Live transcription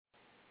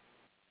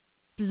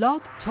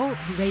Blog Talk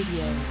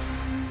Radio.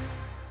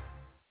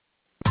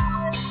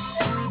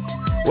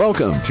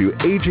 Welcome to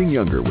Aging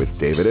Younger with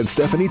David and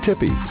Stephanie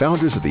Tippie,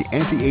 founders of the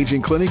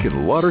Anti-Aging Clinic in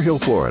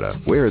Lauderhill,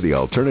 Florida, where the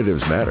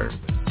alternatives matter.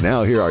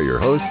 Now here are your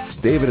hosts,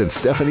 David and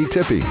Stephanie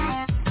Tippie.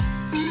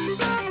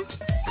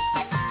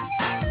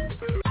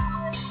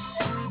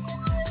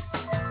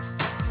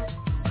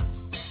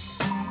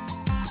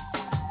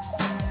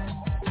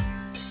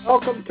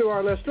 Welcome to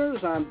our listeners.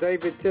 I'm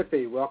David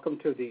Tippie. Welcome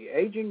to the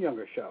Aging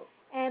Younger Show.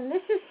 And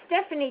this is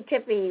Stephanie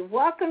Tippie.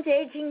 Welcome to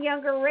Aging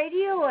Younger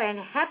Radio and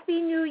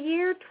Happy New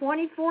Year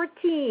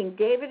 2014.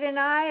 David and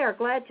I are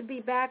glad to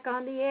be back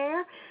on the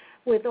air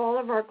with all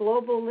of our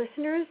global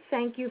listeners.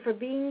 Thank you for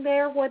being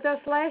there with us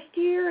last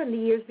year and the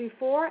years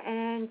before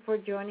and for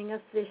joining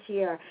us this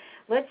year.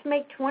 Let's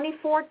make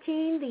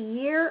 2014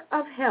 the year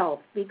of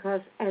health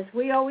because, as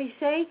we always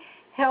say,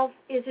 health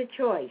is a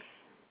choice.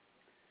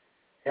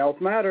 Health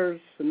matters.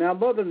 Now,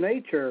 Mother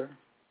Nature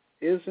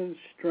is in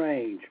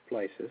strange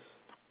places.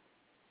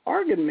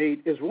 Organ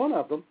meat is one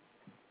of them.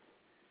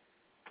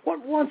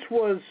 What once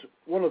was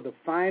one of the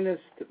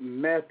finest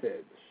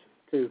methods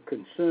to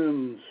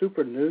consume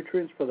super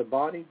nutrients for the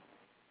body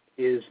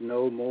is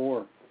no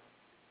more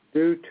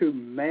due to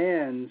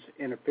man's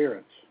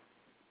interference.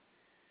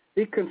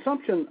 The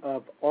consumption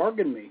of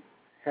organ meat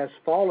has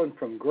fallen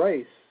from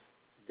grace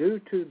due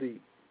to the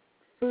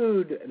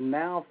food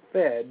now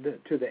fed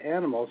to the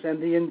animals and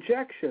the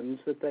injections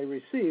that they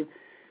receive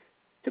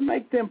to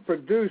make them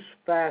produce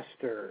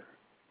faster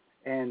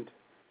and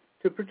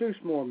to produce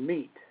more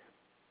meat.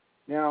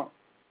 Now,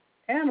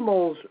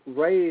 animals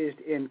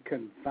raised in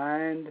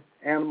confined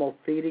animal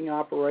feeding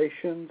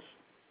operations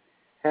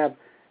have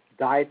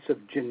diets of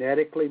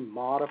genetically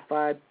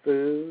modified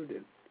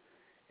food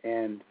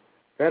and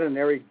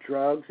veterinary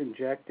drugs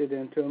injected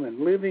into them,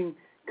 and living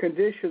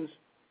conditions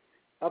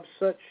of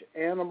such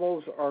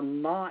animals are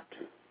not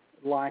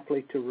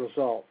likely to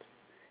result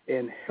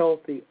in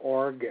healthy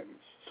organs.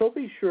 So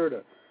be sure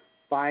to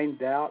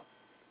find out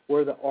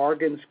where the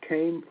organs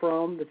came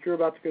from that you're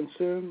about to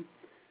consume,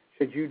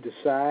 should you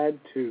decide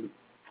to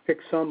pick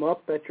some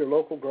up at your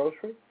local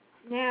grocery?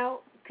 Now,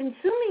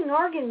 consuming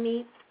organ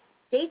meat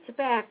dates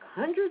back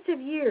hundreds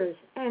of years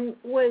and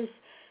was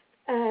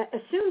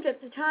assumed at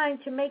the time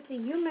to make the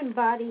human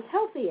body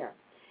healthier.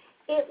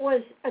 It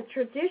was a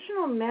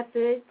traditional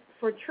method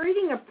for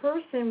treating a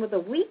person with a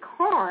weak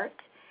heart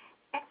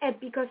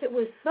because it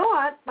was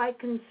thought by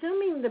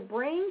consuming the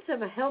brains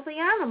of a healthy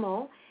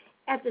animal,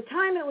 at the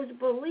time it was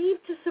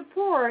believed to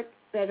support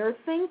better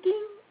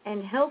thinking,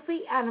 and healthy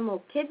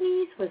animal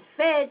kidneys was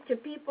fed to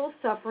people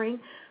suffering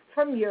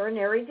from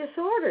urinary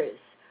disorders,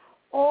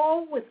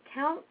 all with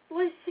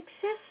countless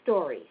success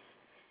stories.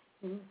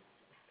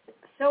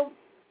 So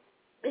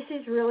this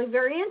is really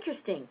very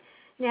interesting.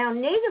 Now,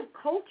 native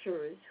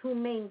cultures who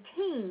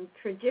maintained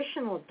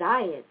traditional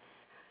diets,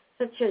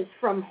 such as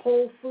from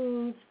whole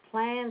foods,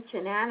 plants,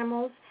 and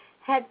animals,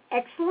 had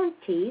excellent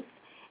teeth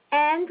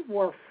and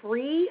were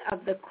free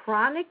of the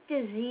chronic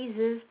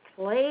diseases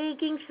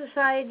plaguing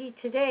society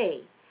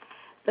today.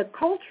 The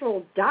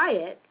cultural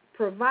diet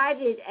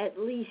provided at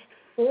least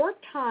 4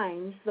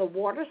 times the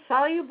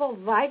water-soluble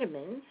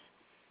vitamins,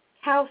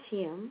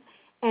 calcium,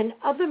 and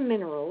other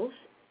minerals,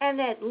 and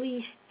at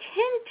least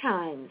 10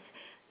 times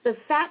the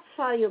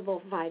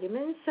fat-soluble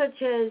vitamins,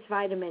 such as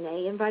vitamin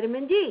A and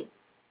vitamin D.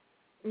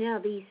 Now,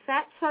 these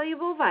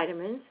fat-soluble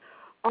vitamins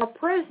are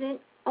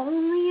present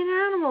only in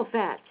animal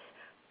fats,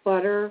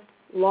 butter,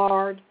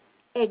 lard,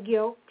 egg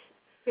yolks,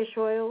 fish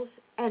oils,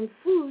 and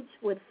foods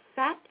with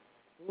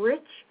fat-rich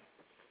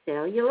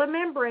cellular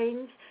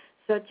membranes,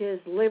 such as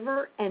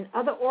liver and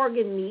other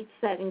organ meats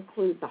that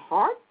include the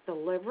heart, the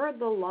liver,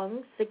 the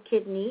lungs, the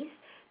kidneys,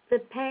 the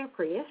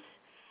pancreas,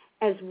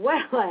 as well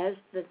as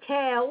the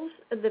tails,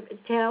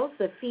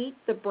 the feet,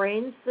 the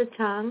brains, the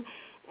tongue,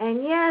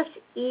 and yes,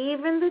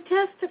 even the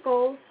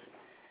testicles.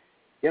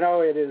 You know,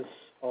 it is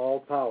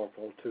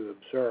all-powerful to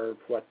observe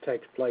what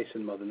takes place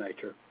in Mother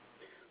Nature.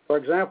 For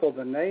example,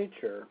 in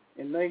nature,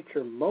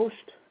 most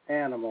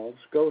animals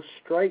go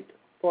straight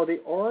for the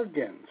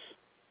organs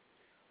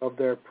of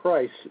their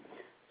prey,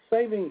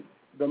 saving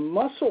the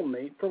muscle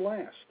meat for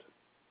last.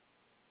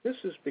 This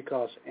is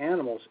because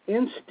animals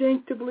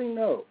instinctively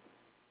know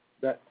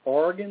that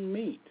organ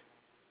meat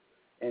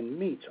and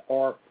meats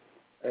are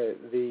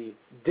the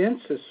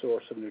densest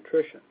source of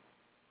nutrition.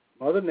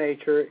 Mother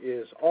Nature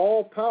is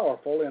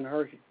all-powerful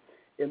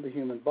in the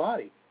human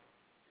body.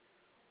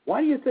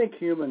 Why do you think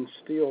humans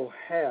still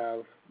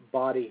have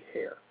body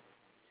hair?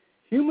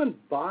 Human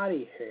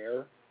body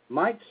hair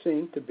might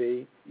seem to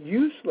be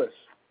useless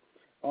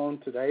on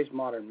today's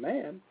modern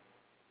man,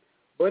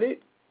 but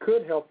it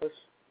could help us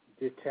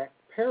detect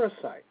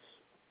parasites.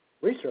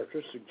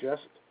 Researchers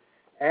suggest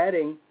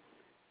adding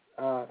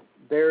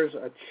there's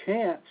a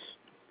chance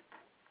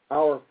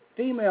our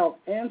female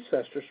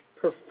ancestors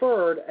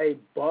preferred a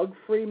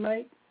bug-free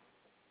mate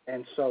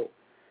and so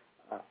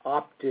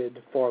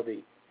opted for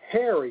the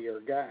hairier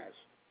guys.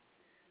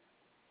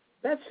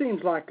 That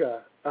seems like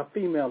a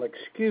female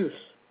excuse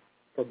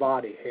for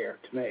body hair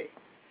to me.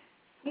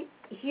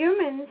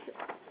 humans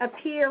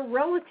appear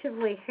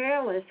relatively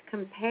hairless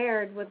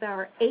compared with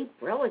our ape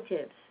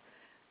relatives,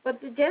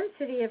 but the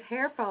density of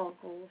hair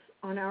follicles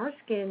on our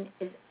skin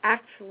is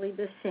actually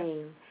the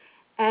same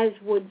as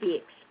would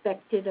be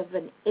expected of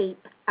an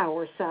ape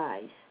our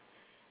size.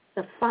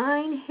 The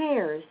fine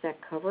hairs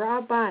that cover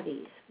our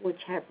bodies,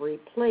 which have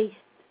replaced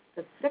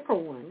the thicker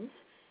ones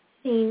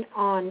seen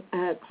on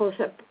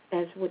close-up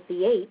as with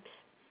the apes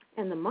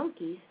and the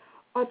monkeys,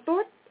 are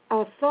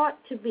thought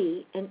to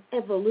be an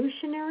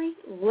evolutionary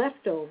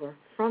leftover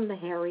from the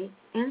hairy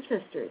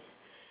ancestors.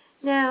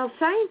 Now,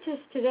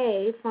 scientists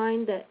today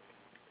find that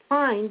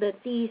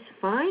these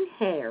fine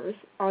hairs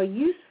are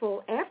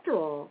useful after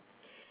all.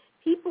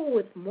 People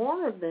with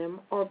more of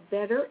them are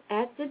better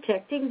at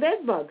detecting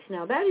bed bugs.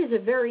 Now, that is a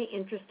very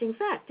interesting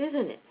fact,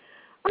 isn't it?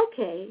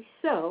 Okay,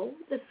 so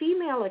the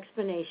female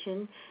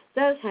explanation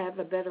does have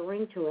a better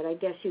ring to it, I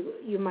guess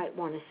you might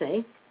want to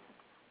say.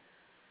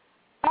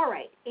 All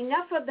right,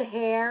 enough of the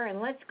hair, and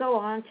let's go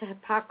on to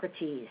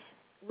Hippocrates.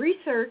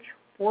 Research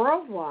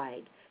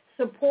worldwide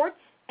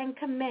supports and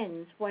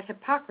commends what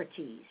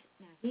Hippocrates,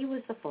 now he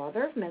was the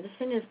father of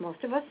medicine, as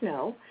most of us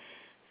know,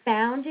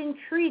 found and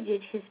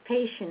treated his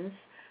patients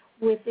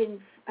within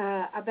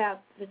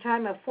about the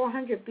time of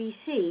 400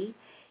 BC.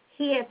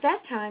 He at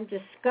that time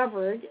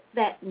discovered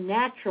that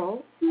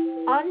natural,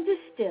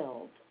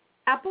 undistilled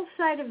apple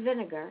cider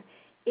vinegar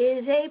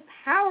is a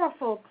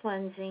powerful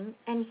cleansing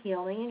and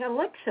healing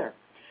elixir,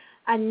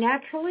 a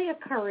naturally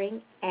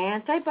occurring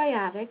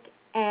antibiotic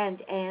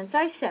and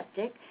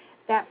antiseptic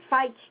that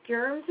fights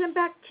germs and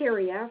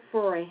bacteria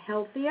for a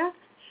healthier,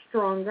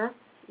 stronger,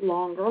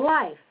 longer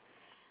life.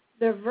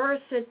 The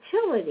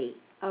versatility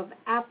of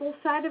apple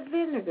cider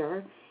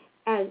vinegar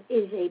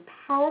is a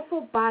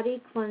powerful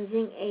body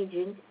cleansing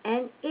agent,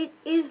 and it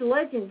is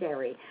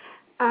legendary.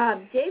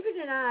 David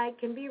and I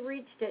can be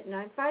reached at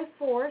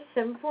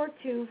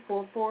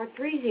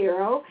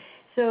 954-742-4430.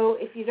 So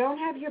if you don't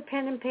have your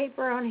pen and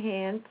paper on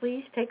hand,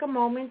 please take a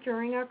moment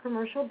during our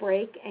commercial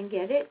break and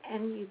get it,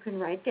 and you can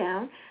write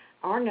down.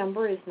 Our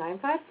number is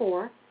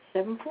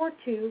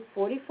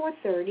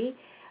 954-742-4430,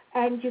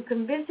 and you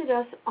can visit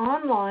us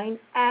online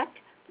at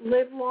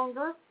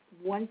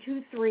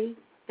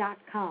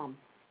livelonger123.com.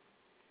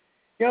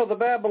 You know, the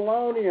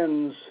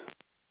Babylonians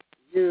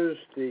used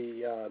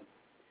the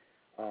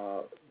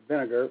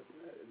vinegar,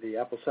 the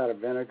apple cider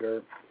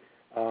vinegar,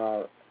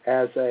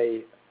 as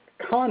a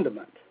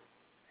condiment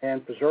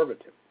and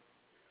preservative,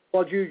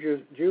 while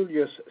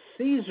Julius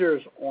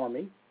Caesar's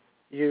army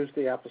used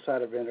the apple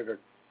cider vinegar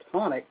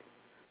tonic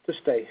to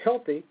stay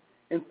healthy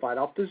and fight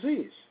off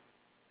disease.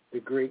 The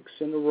Greeks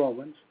and the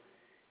Romans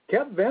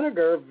kept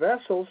vinegar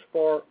vessels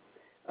for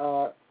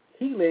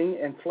healing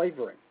and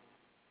flavoring.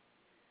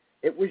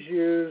 It was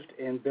used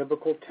in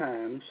biblical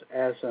times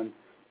as an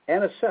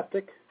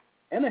antiseptic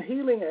and a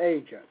healing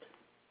agent,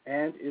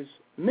 and is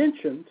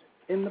mentioned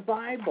in the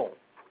Bible.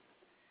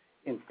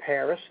 In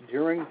Paris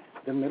during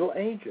the Middle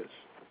Ages,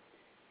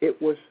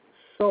 it was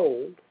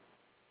sold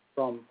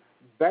from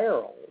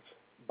barrels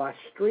by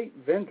street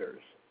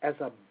vendors as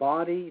a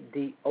body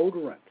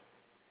deodorant,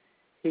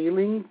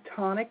 healing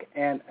tonic,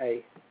 and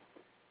a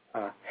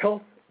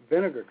health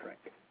vinegar drink.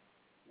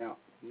 Now,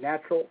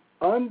 natural,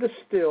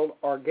 undistilled,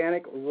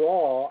 organic,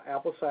 raw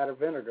apple cider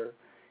vinegar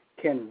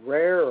can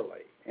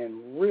rarely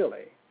and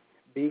really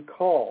be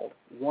called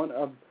one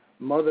of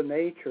Mother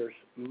Nature's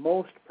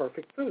most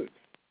perfect foods.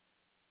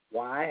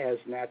 Why has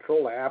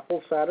natural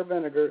apple cider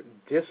vinegar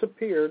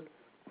disappeared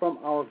from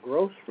our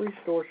grocery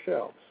store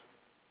shelves?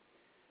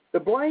 The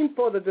blame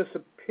for the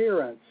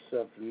disappearance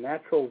of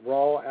natural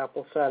raw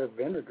apple cider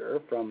vinegar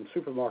from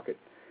supermarket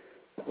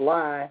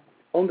lie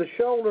on the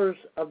shoulders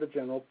of the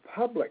general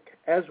public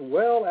as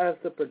well as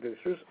the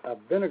producers of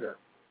vinegar.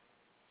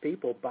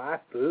 People buy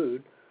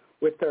food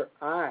with their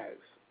eyes,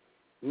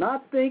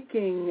 not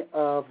thinking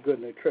of good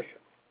nutrition.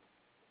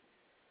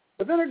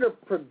 The vinegar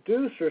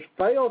producers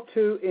fail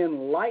to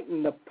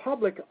enlighten the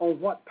public on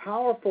what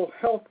powerful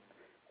health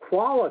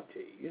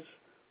qualities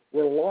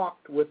were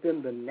locked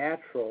within the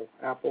natural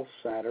apple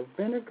cider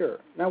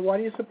vinegar. Now, why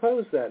do you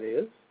suppose that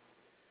is?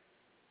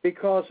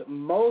 Because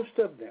most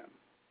of them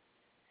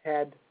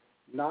had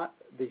not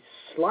the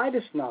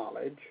slightest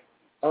knowledge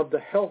of the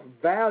health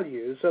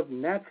values of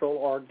natural,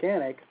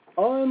 organic,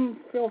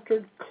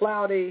 unfiltered,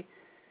 cloudy,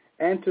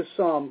 and to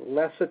some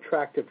less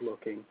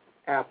attractive-looking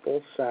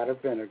apple cider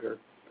vinegar,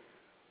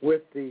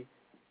 with the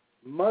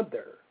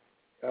mother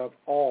of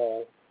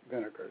all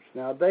vinegars.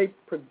 Now, they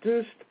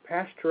produced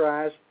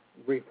pasteurized,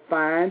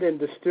 refined, and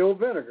distilled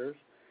vinegars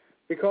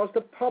because the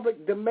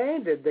public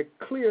demanded the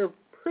clear,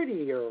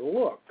 prettier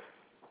look.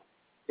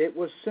 It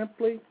was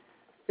simply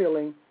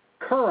filling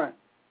current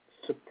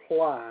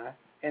supply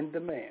and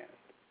demand.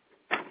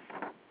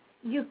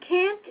 You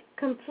can't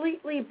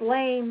completely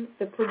blame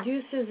the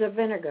producers of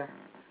vinegar,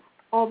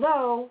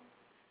 although,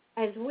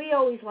 as we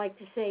always like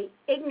to say,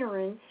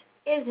 ignorance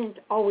isn't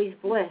always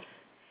bliss.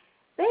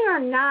 They are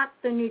not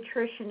the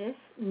nutritionists,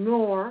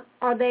 nor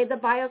are they the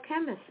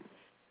biochemists.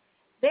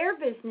 Their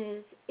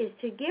business is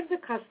to give the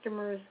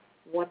customers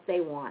what they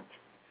want.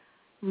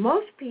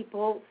 Most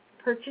people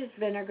purchase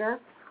vinegar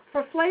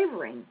for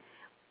flavoring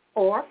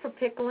or for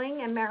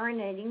pickling and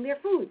marinating their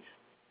foods.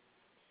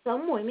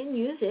 Some women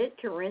use it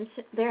to rinse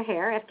their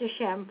hair after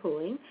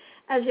shampooing,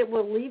 as it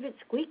will leave it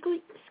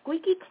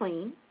squeaky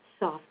clean,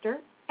 softer,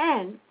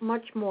 and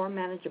much more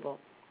manageable.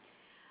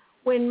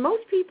 When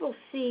most people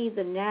see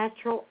the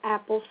natural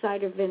apple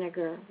cider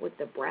vinegar with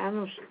the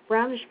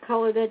brownish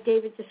color that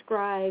David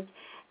described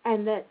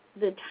and the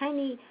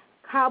tiny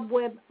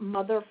cobweb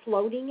mother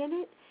floating in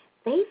it,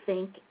 they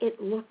think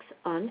it looks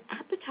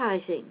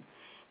unappetizing.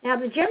 Now,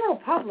 the general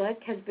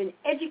public has been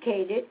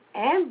educated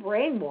and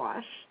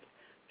brainwashed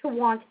to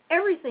want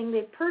everything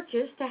they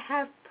purchase to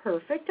have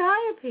perfect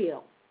eye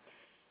appeal.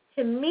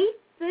 To meet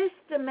this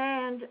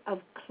demand of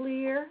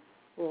clear,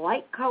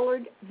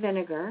 light-colored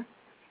vinegar,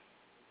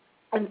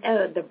 and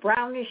the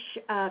brownish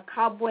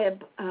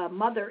cobweb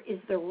mother is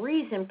the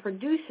reason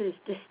producers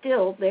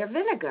distill their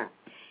vinegar.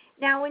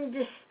 Now, in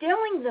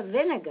distilling the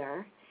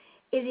vinegar,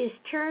 it is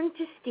turned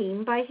to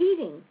steam by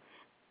heating,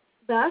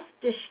 thus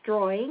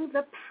destroying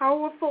the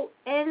powerful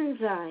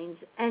enzymes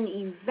and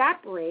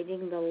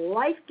evaporating the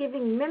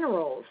life-giving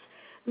minerals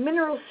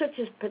such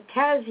as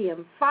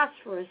potassium,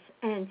 phosphorus,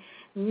 and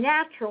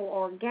natural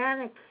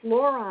organic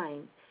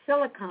fluorine,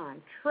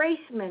 silicon,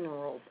 trace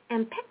minerals,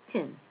 and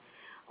pectin,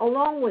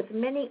 along with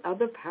many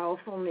other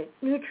powerful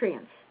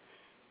nutrients.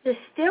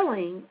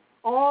 Distilling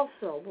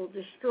also will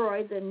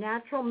destroy the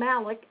natural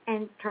malic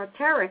and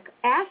tartaric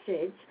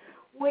acids,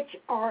 which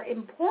are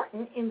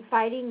important in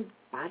fighting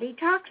body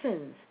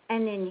toxins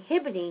and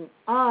inhibiting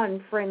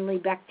unfriendly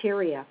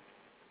bacteria.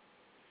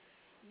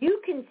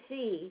 You can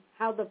see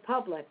how the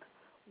public,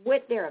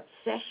 with their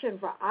obsession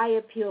for eye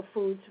appeal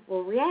foods,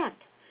 will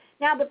react.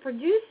 Now, the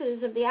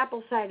producers of the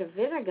apple cider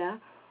vinegar,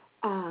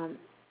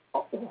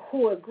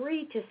 who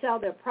agree to sell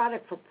their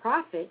product for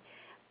profit,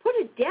 put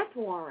a death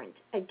warrant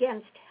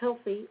against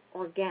healthy,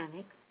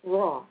 organic,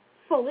 raw,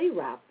 fully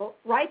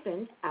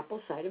ripened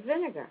apple cider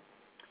vinegar.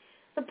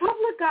 The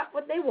public got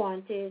what they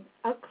wanted,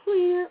 a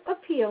clear,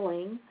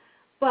 appealing,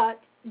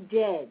 but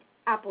dead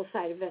apple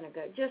cider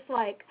vinegar, just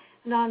like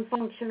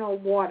non-functional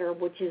water,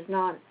 which is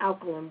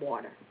non-alkaline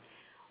water.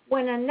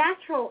 When a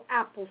natural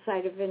apple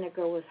cider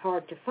vinegar was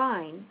hard to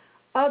find,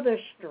 other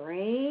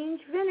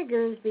strange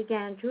vinegars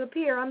began to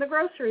appear on the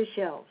grocery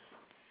shelves.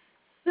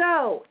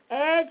 So,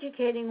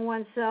 educating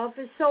oneself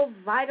is so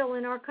vital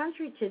in our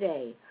country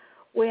today,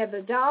 where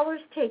the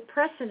dollars take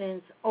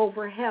precedence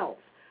over health.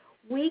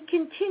 We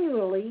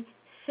continually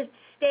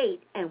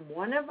state, and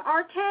one of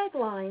our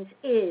taglines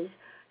is,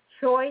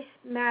 choice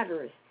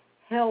matters.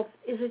 Health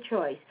is a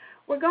choice.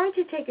 We're going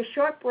to take a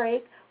short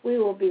break. We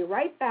will be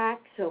right back,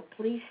 so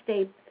please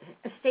stay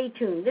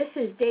tuned. This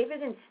is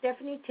David and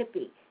Stephanie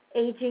Tippie,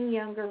 Aging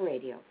Younger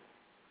Radio.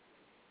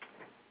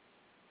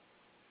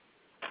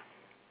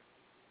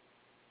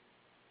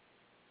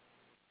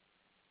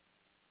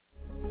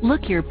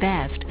 Look your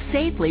best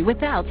safely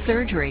without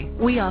surgery.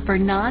 We offer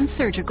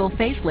non-surgical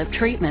facelift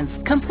treatments,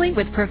 complete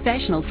with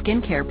professional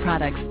skincare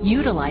products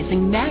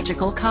utilizing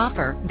magical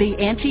copper. The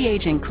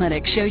Anti-Aging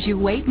Clinic shows you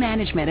weight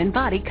management and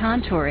body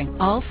contouring,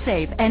 all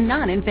safe and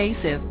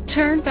non-invasive.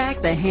 Turn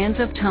back the hands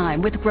of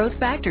time with Growth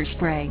Factor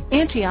Spray.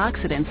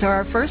 Antioxidants are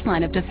our first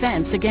line of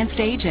defense against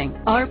aging.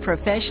 Our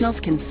professionals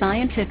can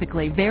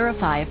scientifically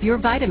verify if your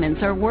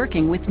vitamins are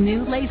working with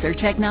new laser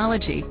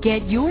technology.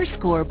 Get your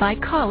score by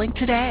calling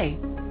today.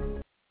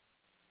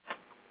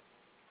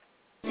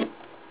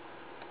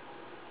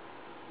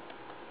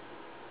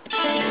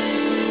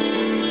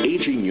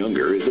 Aging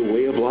younger is a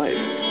way of life.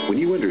 When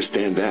you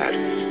understand that,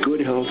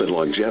 good health and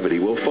longevity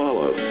will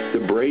follow. The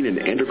brain and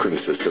endocrine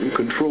system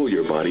control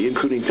your body,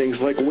 including things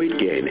like weight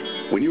gain.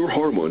 When your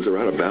hormones are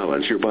out of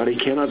balance, your body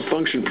cannot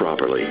function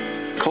properly.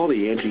 Call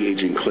the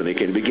Anti-Aging Clinic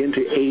and begin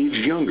to age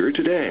younger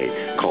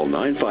today. Call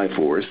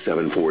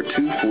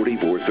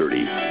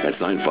 954-742-4430.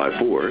 That's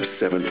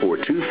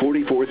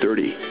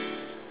 954-742-4430.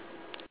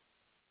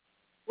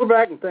 We're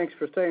back, and thanks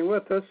for staying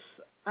with us.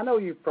 I know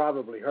you've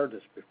probably heard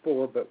this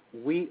before, but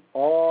we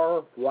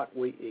are what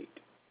we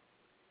eat.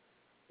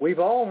 We've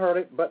all heard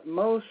it, but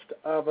most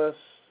of us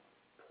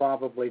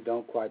probably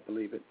don't quite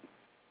believe it.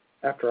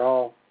 After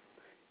all,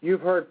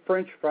 you've heard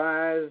French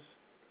fries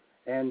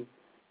and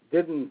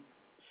didn't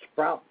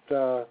sprout,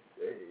 the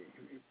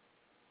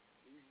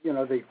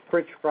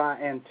French fry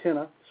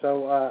antenna.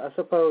 So I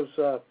suppose,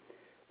 so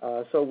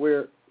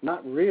we're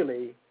not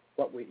really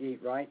what we eat,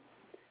 right?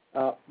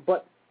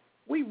 But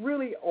we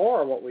really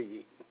are what we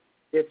eat.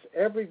 It's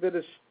every bit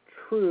as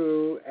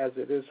true as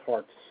it is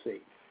hard to see.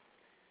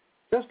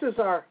 Just as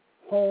our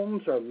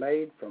homes are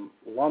made from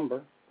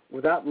lumber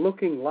without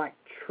looking like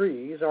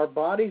trees, our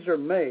bodies are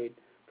made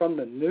from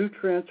the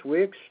nutrients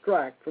we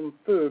extract from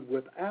food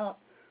without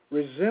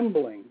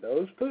resembling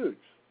those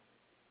foods.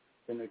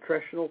 The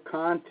nutritional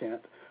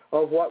content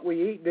of what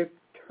we eat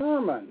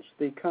determines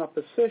the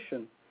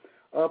composition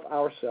of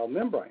our cell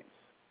membranes,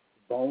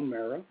 bone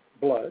marrow,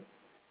 blood,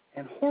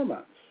 and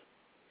hormones.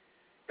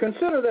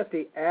 Consider that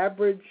the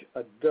average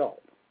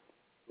adult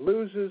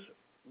loses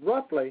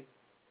roughly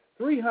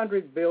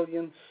 300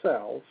 billion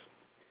cells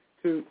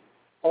to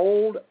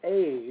old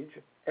age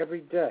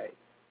every day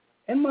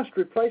and must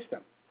replace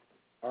them.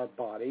 Our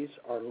bodies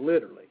are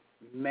literally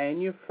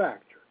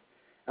manufactured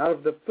out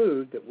of the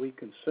food that we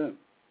consume.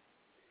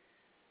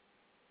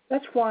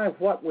 That's why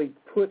what we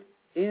put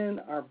in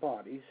our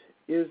bodies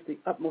is the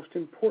utmost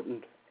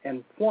important,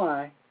 and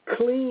why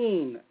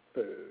clean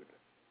food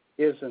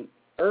is an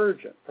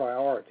urgent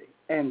priority,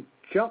 and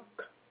junk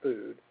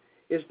food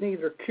is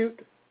neither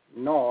cute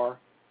nor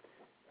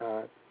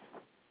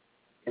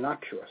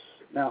innocuous.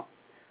 Now,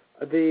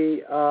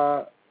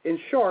 in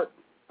short,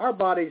 our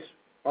bodies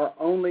are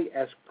only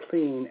as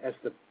clean as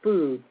the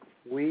food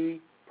we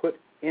put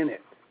in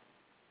it.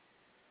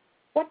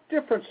 What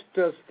difference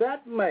does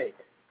that make?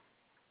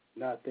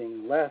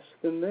 Nothing less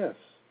than this.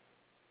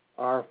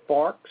 Our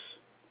forks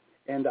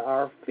and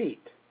our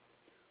feet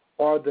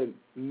are the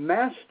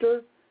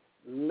master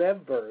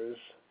levers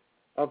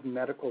of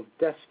medical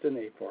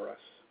destiny for us.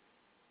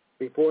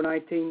 Before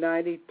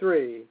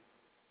 1993,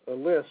 the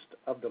list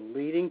of the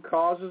leading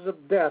causes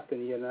of death in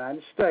the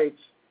United States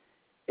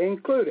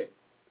included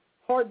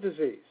heart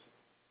disease,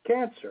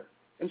 cancer,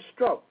 and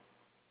stroke.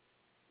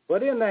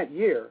 But in that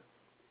year,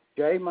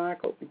 J.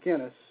 Michael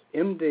McGinnis,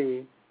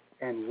 M.D.,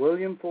 and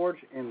William Forge,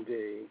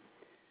 M.D.,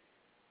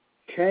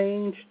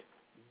 changed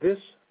this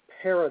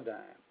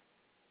paradigm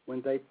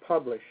when they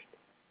published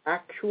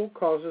actual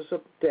causes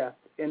of death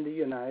in the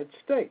United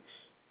States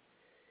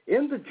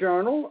in the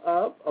Journal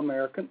of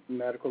American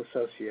Medical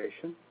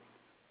Association,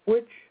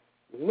 which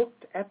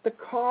looked at the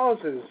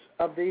causes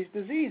of these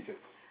diseases.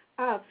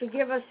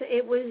 Forgive us,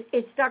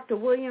 it's Dr.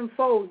 William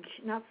Forge,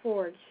 not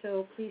Forge,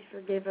 so please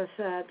forgive us,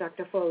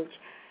 Dr. Forge.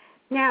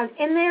 Now,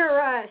 in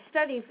their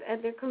study,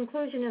 at their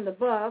conclusion in the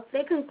book,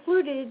 they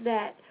concluded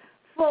that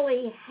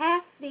fully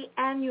half the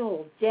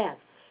annual deaths,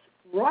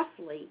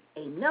 roughly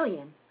 1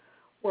 million,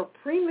 were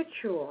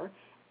premature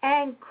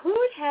and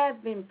could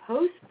have been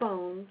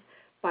postponed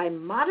by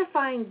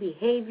modifying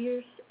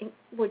behaviors,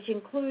 which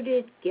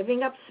included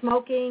giving up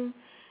smoking,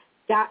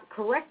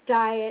 correct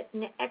diet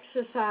and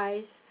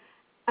exercise,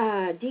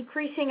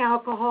 decreasing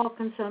alcohol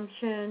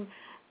consumption,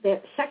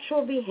 their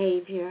sexual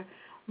behavior,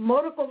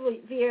 motor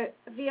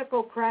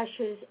vehicle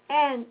crashes,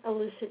 and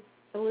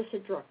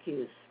illicit drug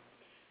use.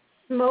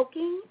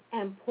 Smoking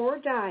and poor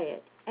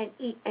diet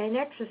and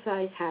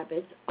exercise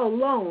habits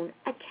alone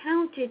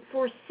accounted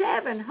for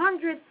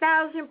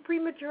 700,000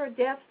 premature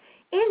deaths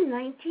in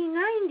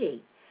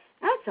 1990.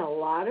 That's a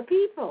lot of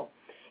people.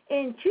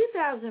 In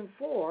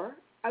 2004,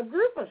 a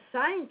group of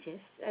scientists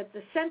at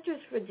the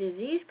Centers for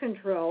Disease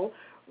Control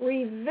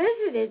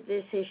revisited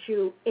this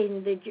issue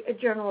in the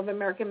Journal of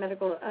American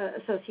Medical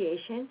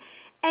Association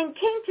and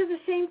came to the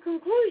same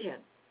conclusion.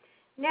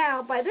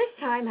 Now, by this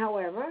time,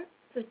 however,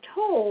 the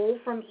toll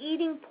from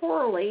eating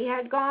poorly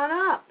had gone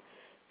up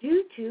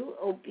due to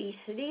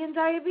obesity and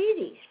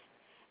diabetes.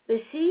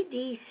 The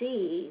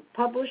CDC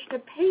published a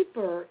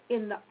paper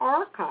in the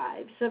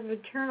Archives of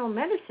Internal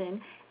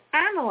Medicine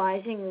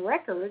analyzing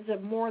records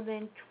of more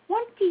than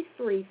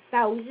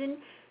 23,000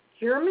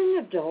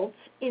 German adults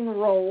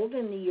enrolled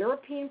in the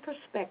European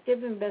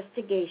Prospective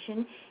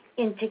Investigation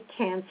into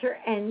Cancer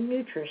and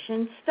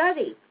Nutrition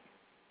Study,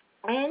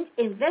 and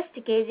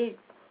investigated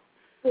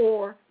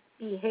 4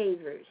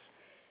 behaviors.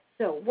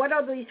 So what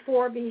are these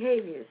 4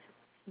 behaviors?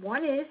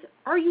 One is,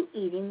 are you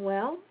eating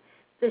well?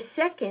 The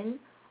second,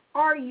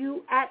 are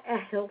you at a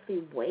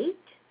healthy weight?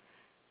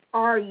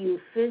 Are you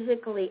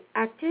physically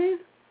active?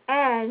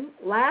 And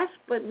last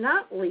but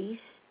not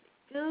least,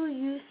 do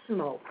you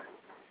smoke?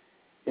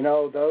 You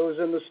know, those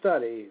in the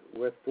study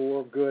with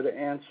 4 good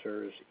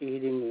answers,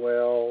 eating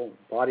well,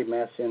 body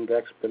mass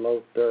index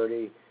below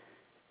 30,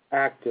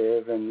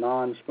 active, and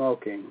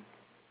non-smoking,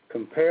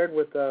 compared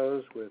with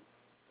those with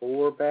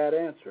 4 bad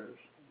answers,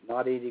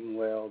 not eating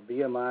well,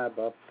 BMI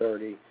above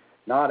 30,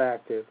 not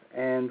active,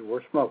 and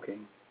were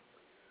smoking,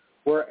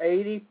 were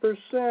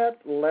 80%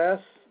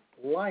 less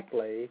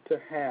likely to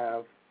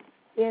have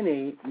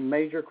any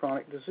major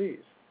chronic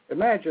disease.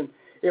 Imagine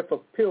if a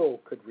pill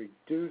could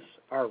reduce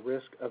our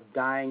risk of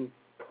dying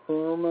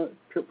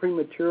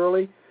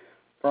prematurely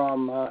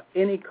from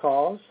any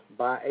cause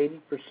by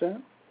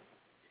 80%.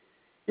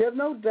 You have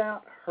no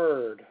doubt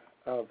heard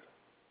of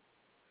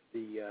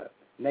the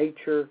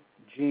nature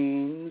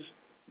genes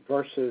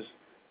versus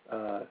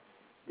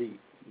the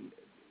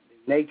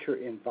nature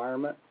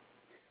environment.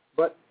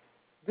 But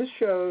this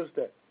shows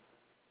that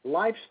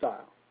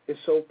lifestyle is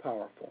so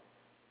powerful.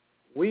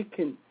 We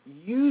can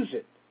use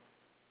it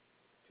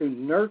to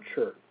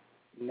nurture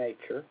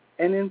nature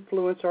and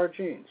influence our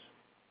genes.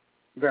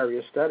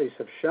 Various studies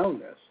have shown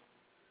this.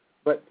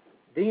 But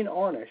Dean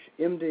Ornish,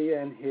 MD,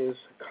 and his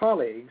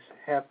colleagues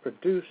have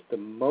produced the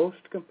most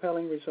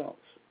compelling results,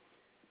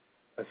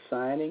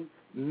 assigning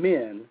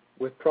men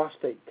with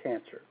prostate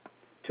cancer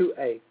to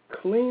a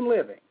clean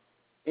living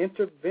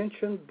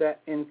intervention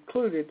that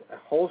included a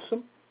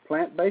wholesome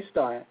plant-based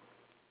diet,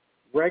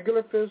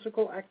 regular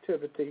physical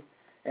activity,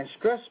 and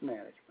stress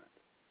management.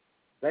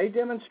 They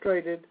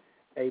demonstrated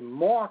a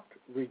marked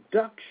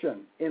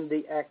reduction in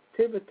the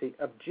activity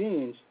of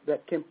genes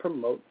that can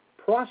promote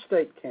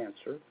prostate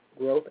cancer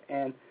growth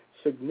and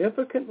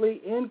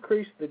significantly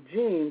increase the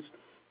genes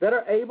that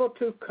are able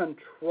to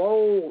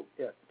control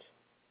it.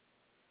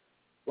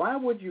 Why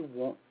would you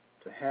want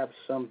to have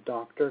some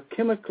doctor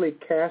chemically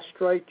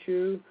castrate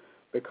you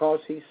because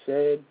he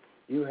said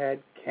you had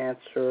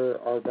cancer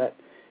or that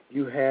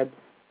you had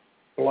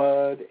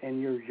blood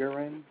in your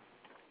urine?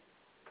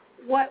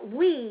 What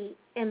we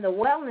in the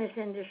wellness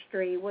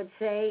industry would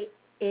say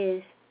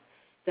is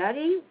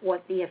study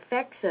what the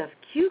effects of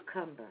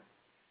cucumber,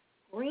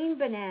 green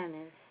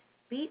bananas,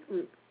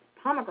 beetroot,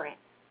 pomegranate,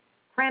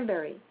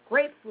 cranberry,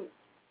 grapefruit,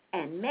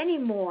 and many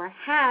more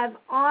have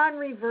on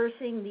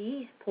reversing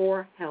these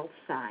poor health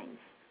signs.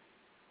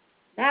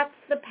 That's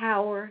the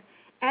power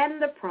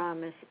and the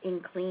promise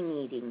in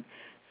clean eating.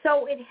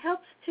 So it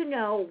helps to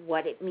know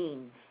what it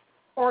means.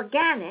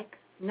 Organic,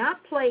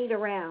 not played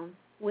around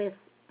with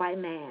by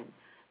man,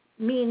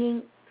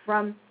 meaning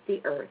from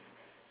the earth.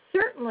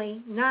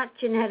 Certainly not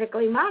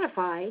genetically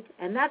modified,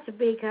 and that's a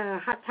big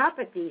hot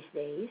topic these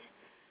days.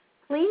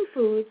 Clean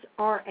foods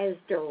are as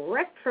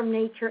direct from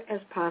nature as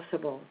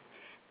possible.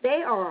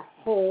 They are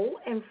whole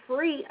and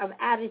free of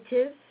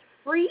additives,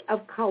 free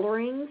of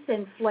colorings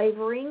and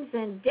flavorings,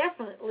 and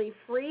definitely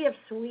free of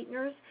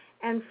sweeteners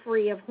and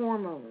free of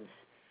hormones.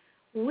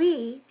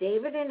 We,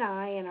 David and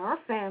I and our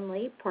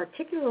family,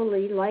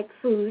 particularly like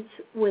foods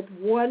with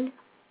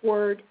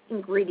one-word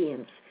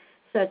ingredients,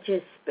 such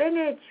as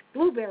spinach,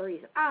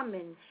 blueberries,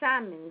 almonds,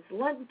 salmons,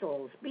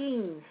 lentils,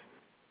 beans.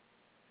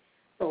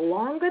 The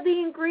longer the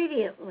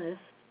ingredient list,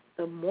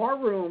 the more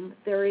room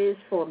there is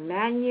for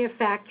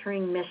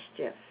manufacturing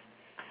mischief.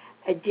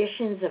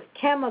 Additions of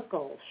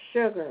chemicals,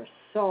 sugar,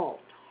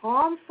 salt,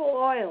 harmful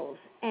oils,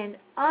 and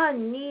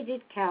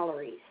unneeded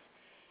calories.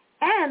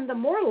 And the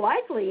more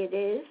likely it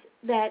is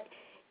that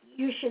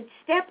you should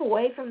step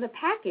away from the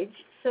package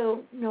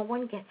so no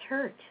one gets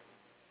hurt.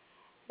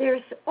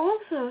 There's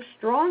also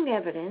strong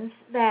evidence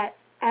that,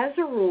 as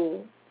a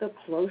rule, the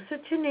closer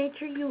to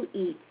nature you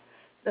eat,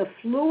 the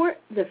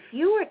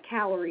fewer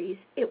calories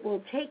it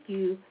will take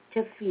you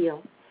to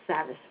feel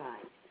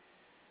satisfied.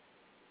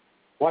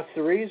 What's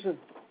the reason?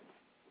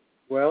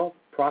 Well,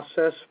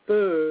 processed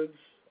foods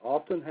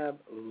often have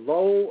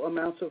low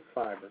amounts of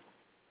fiber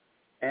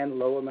and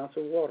low amounts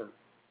of water,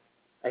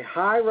 a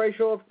high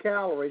ratio of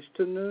calories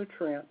to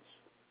nutrients,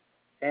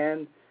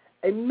 and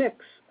a mix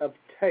of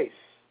tastes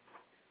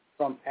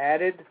from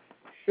added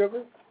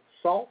sugar,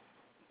 salt,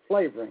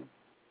 flavoring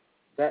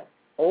that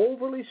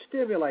overly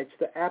stimulates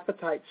the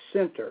appetite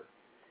center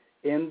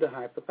in the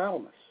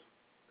hypothalamus.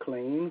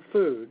 Clean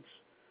foods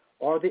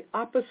are the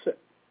opposite.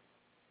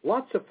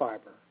 Lots of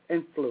fiber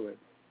and fluid,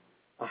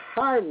 a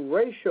high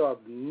ratio of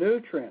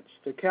nutrients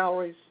to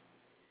calories,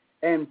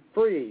 and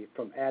free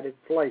from added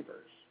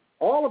flavors,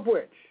 all of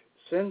which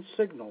send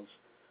signals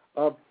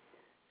of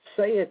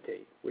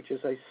satiety, which is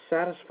a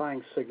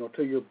satisfying signal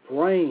to your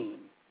brain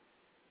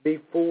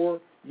before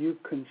you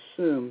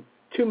consume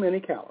too many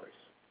calories.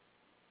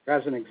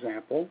 As an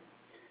example,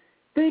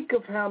 think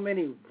of how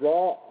many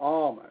raw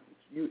almonds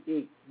you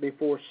eat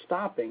before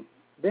stopping,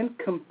 then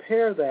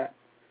compare that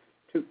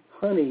to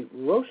honey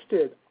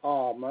roasted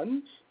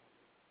almonds.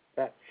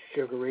 That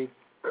sugary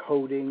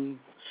coating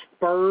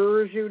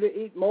spurs you to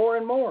eat more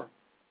and more.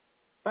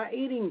 By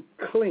eating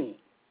clean,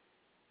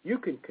 you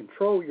can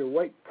control your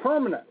weight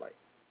permanently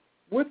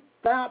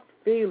without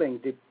feeling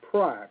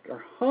deprived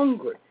or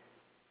hungry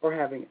or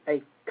having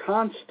a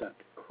constant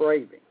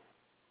craving.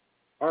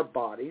 Our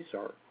bodies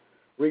are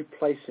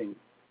replacing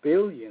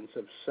billions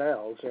of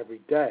cells every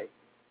day.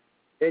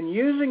 And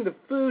using the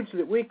foods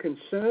that we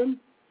consume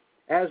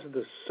as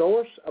the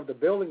source of the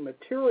building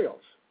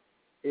materials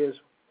is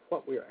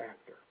what we're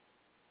after.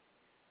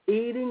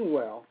 Eating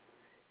well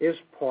is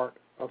part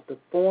of the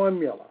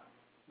formula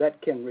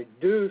that can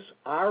reduce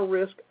our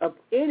risk of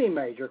any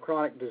major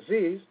chronic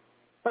disease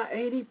by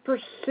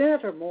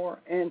 80% or more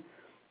and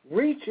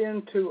reach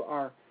into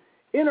our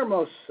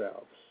innermost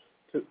selves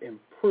to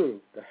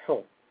improve the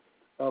health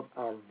of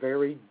our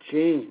very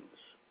genes.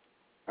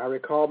 I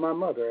recall my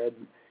mother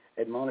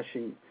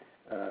admonishing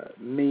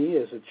me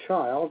as a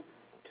child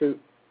to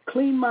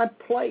clean my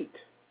plate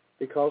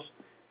because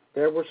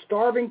there were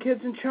starving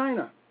kids in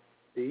China.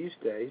 These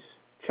days,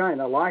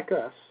 China, like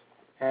us,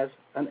 has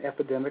an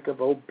epidemic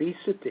of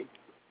obesity.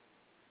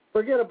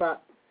 Forget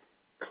about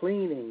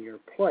cleaning your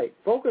plate.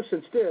 Focus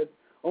instead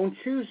on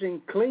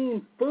choosing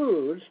clean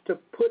foods to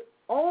put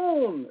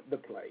on the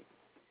plate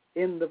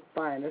in the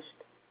finest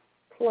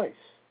place,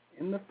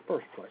 in the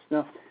first place.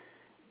 Now,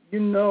 you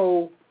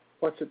know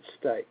what's at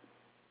stake.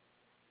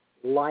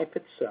 Life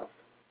itself.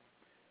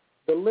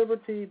 The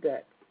liberty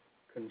that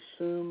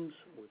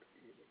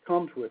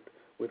comes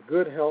with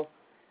good health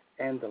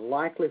and the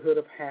likelihood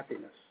of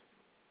happiness.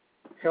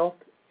 Health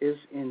is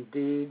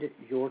indeed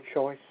your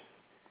choice.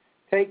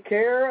 Take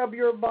care of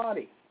your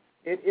body.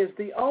 It is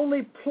the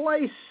only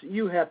place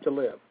you have to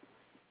live.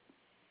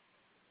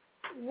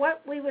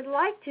 What we would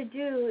like to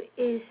do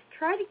is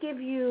try to give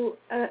you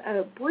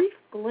a brief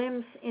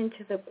glimpse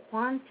into the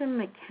quantum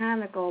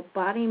mechanical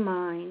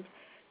body-mind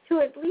to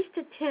at least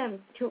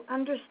attempt to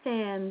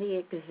understand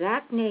the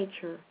exact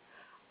nature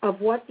of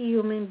what the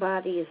human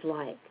body is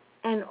like,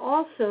 and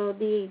also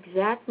the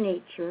exact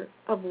nature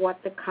of what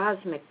the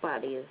cosmic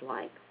body is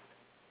like.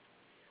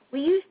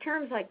 We use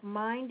terms like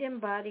mind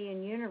and body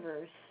and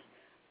universe,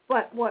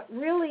 but what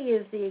really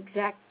is the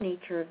exact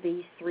nature of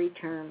these three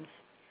terms?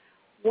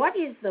 What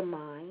is the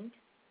mind?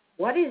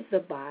 What is the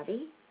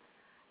body?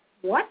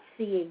 What's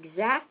the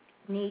exact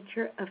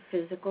nature of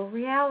physical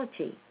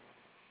reality?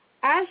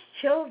 As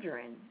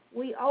children,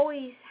 we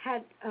always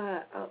had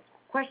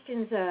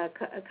questions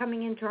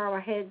coming into our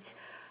heads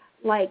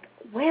like,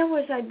 where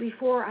was I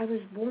before I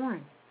was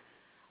born?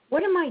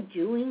 What am I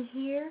doing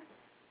here?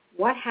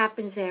 What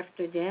happens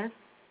after death?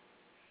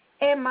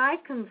 Am I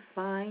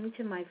confined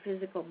to my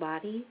physical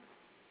body?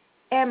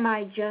 Am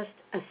I just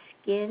a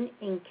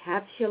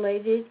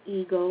skin-encapsulated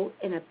ego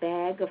in a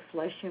bag of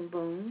flesh and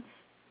bones?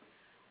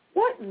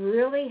 What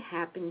really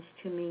happens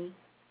to me?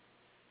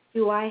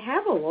 Do I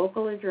have a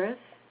local address?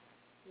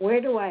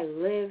 Where do I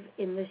live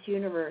in this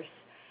universe?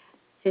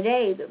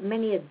 Today,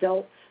 many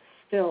adults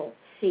still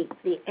seek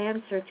the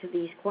answer to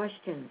these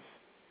questions.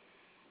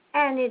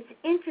 And it's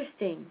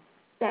interesting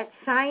that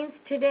science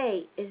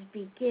today is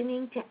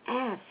beginning to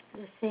ask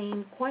the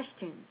same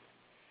questions.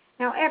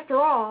 Now, after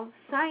all,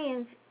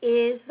 science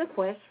is the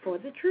quest for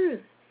the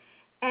truth.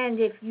 And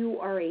if you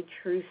are a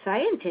true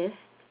scientist,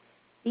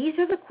 these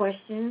are the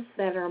questions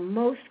that are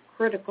most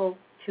critical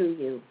to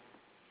you.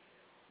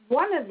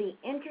 One of the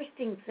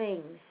interesting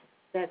things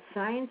that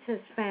science has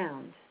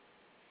found,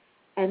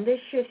 and this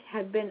should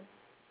have been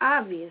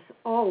obvious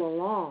all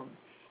along,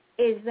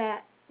 is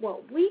that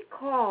what we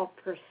call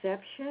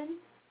perception,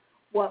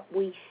 what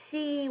we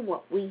see,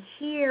 what we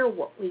hear,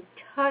 what we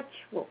touch,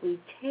 what we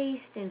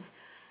taste,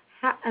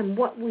 and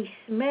what we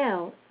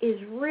smell is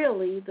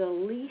really the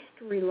least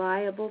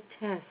reliable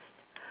test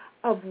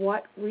of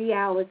what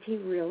reality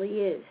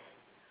really is.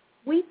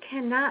 We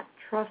cannot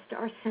trust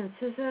our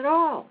senses at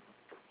all.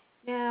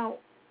 Now,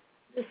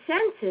 the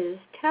senses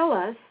tell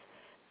us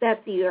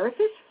that the earth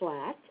is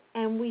flat,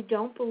 and we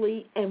don't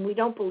believe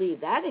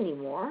that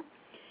anymore.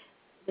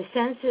 The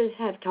senses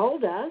have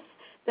told us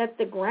that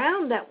the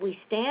ground that we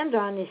stand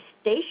on is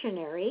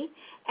stationary,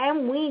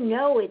 and we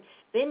know it's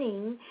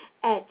spinning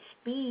at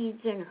speeds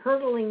and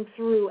hurtling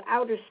through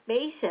outer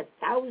space at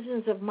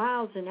thousands of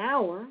miles an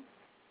hour.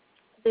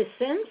 The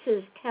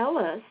senses tell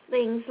us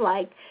things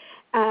like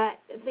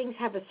things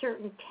have a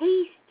certain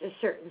taste, a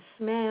certain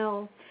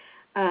smell,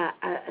 a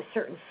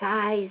certain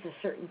size, a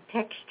certain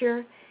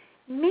texture.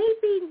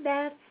 Maybe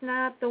that's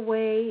not the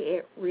way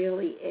it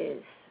really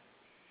is.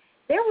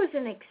 There was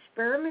an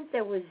experiment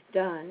that was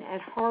done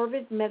at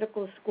Harvard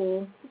Medical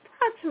School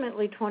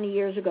approximately 20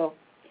 years ago.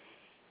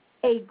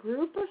 A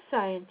group of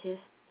scientists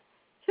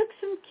took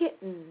some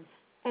kittens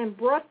and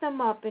brought them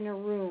up in a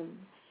room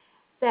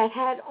that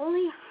had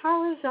only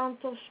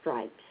horizontal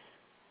stripes.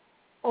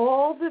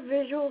 All the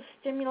visual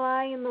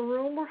stimuli in the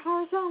room were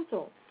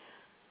horizontal.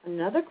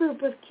 Another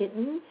group of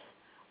kittens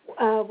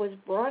was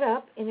brought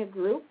up in a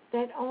group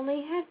that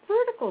only had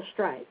vertical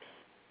stripes.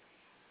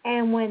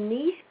 And when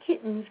these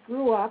kittens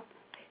grew up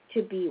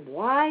to be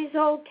wise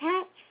old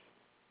cats,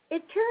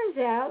 it turns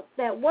out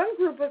that one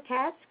group of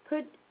cats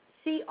could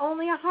see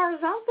only a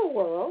horizontal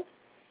world,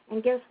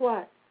 and guess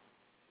what?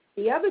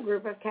 The other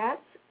group of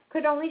cats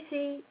could only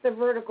see the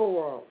vertical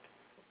world.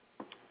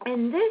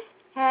 And this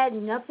had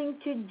nothing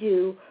to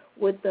do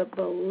with the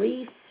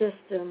belief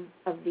system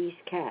of these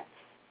cats.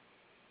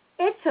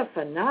 It's a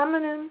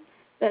phenomenon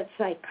that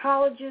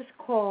psychologists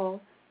call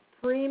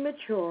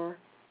premature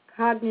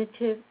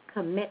cognitive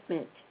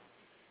commitment.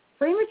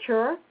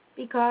 Premature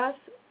because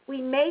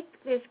we make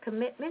this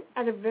commitment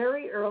at a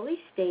very early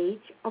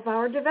stage of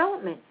our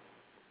development.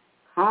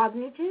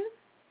 Cognitive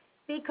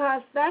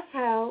because that's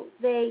how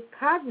they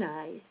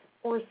cognize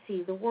or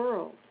see the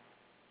world.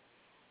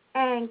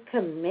 And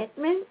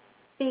commitment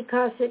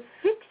because it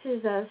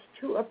fixes us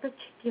to a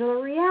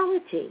particular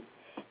reality.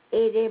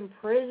 It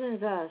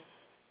imprisons us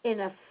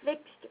in a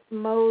fixed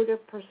mode of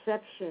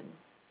perception.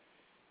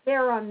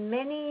 There are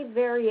many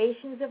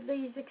variations of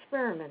these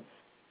experiments.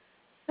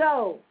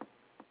 So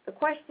the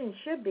question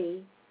should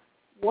be,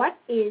 what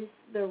is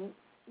the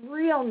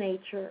real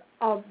nature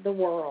of the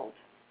world?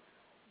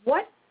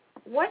 What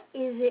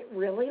is it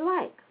really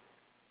like?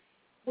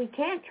 We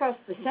can't trust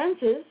the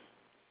senses.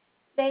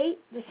 They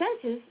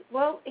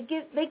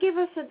give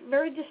us a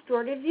very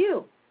distorted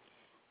view.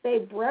 They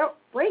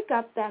break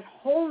up that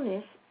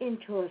wholeness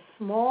into a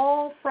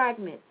small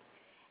fragment,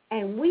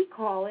 and we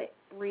call it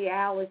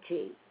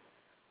reality.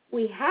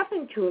 We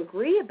happen to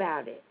agree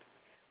about it.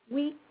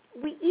 We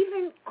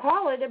even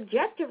call it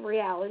objective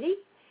reality,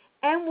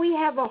 and we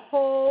have a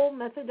whole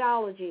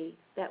methodology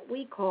that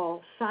we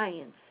call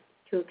science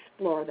to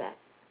explore that.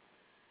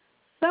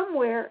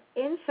 Somewhere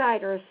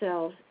inside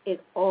ourselves,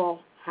 it all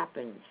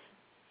happens.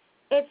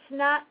 It's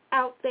not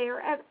out there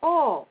at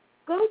all.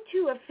 Go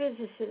to a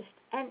physicist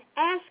and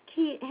ask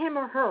him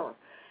or her,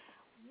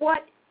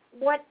 what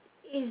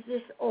is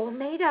this all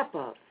made up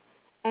of?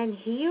 And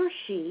he or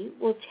she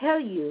will tell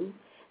you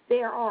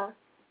there are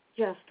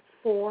just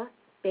 4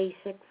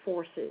 basic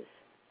forces: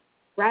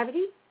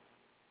 gravity,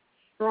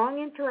 strong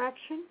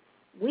interaction,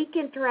 weak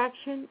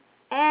interaction,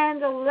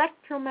 and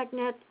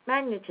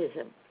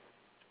electromagnetism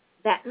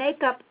that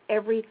make up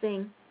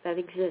everything that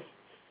exists.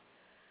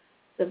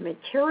 The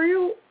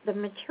material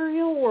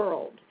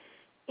world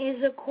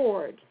is a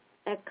cord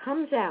that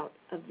comes out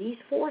of these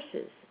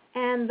forces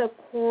and the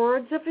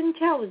cords of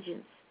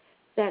intelligence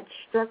that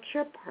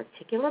structure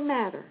particular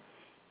matter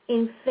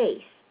in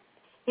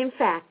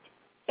fact,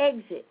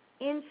 exit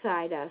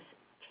inside us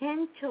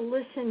tend to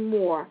listen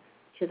more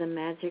to the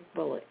magic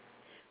bullet.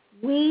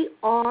 We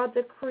are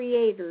the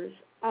creators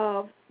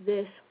of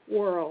this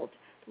world,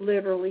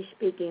 literally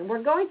speaking.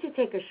 We're going to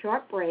take a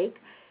short break.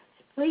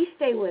 Please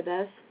stay with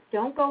us.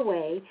 Don't go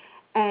away.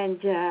 And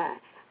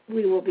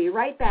we will be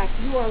right back.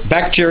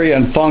 Bacteria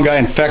and fungi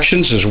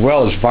infections as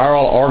well as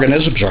viral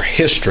organisms are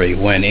history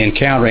when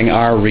encountering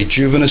our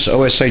Rejuvenous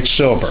OSH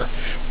Silver,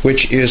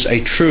 which is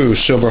a true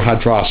silver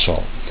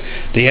hydrosol.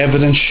 The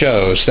evidence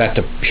shows that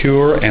the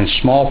pure and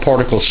small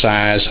particle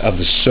size of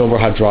the silver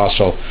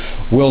hydrosol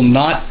will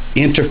not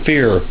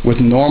interfere with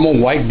normal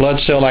white blood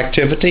cell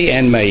activity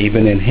and may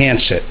even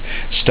enhance it.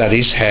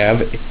 Studies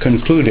have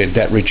concluded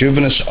that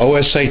Rejuvenous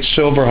OSH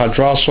Silver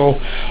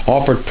Hydrosol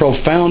offered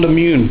profound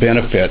immune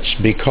benefits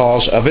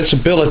because of its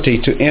ability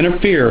to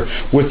interfere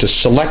with the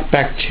select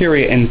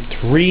bacteria in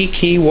 3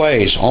 key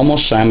ways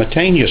almost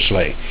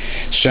simultaneously.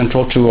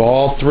 Central to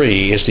all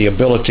 3 is the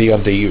ability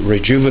of the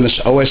Rejuvenous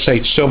OSH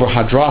Silver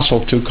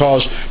Hydrosol to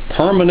cause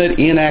permanent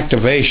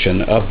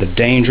inactivation of the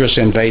dangerous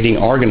invading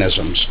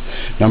organisms.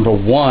 Number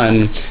 1,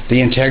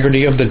 the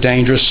integrity of the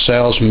dangerous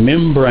cell's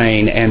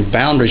membrane and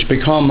boundaries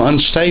become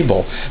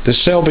unstable. The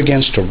cell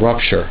begins to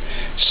rupture.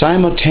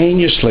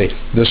 Simultaneously,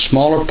 the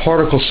smaller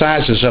particle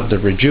sizes of the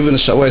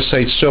Rejuvenous OSH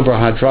Silver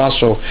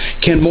Hydrosol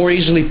can more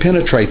easily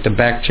penetrate the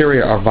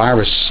bacteria or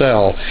virus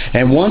cell,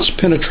 and once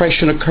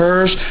penetration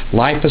occurs,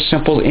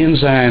 life-assembled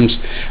enzymes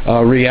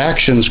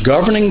reactions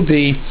governing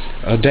the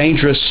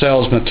dangerous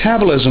cell's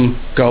metabolism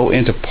go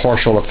into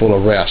partial or full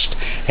arrest.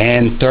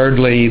 And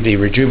thirdly, the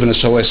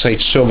Rejuvenous OSH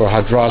Silver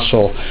Hydrosol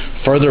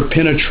further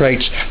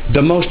penetrates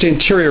the most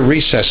interior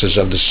recesses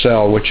of the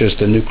cell, which is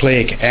the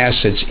nucleic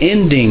acids,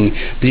 ending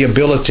the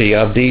ability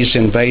of these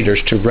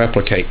invaders to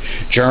replicate.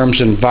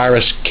 Germs and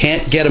virus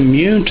can't get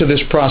immune to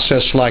this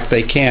process like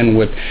they can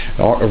with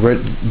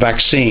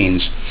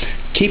vaccines.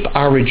 Keep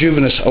our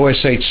Rejuvenous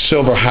OSH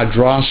Silver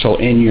Hydrosol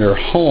in your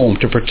home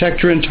to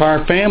protect your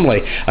entire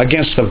family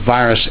against the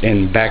virus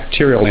and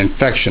bacterial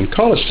infection.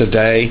 Call us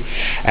today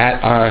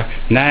at our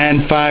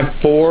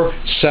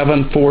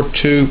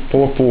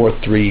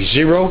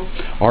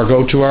 954-742-4430 or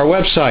go to our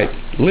website,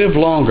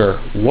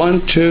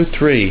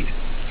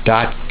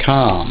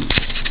 livelonger123.com.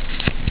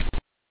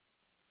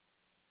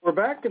 We're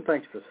back, and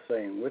thanks for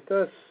staying with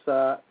us.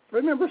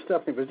 Remember,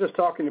 Stephanie was just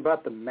talking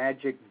about the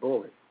magic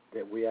bullet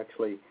that we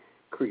actually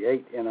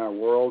create in our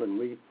world, and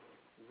we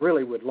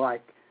really would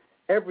like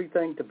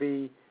everything to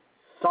be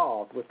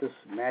solved with this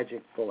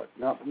magic bullet.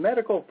 Now,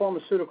 medical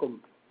pharmaceutical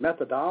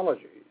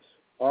methodologies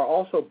are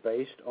also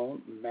based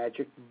on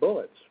magic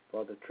bullets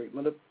for the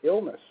treatment of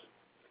illness.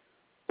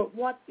 But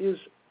what is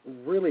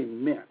really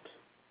meant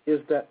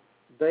is that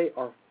they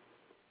are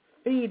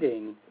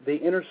feeding the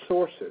inner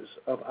sources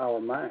of our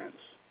minds,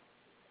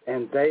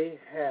 and they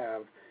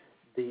have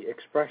the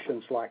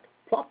expressions like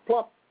plop,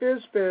 plop,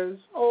 fizz, fizz,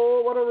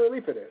 oh, what a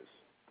relief it is.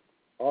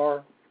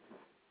 Or,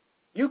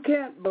 you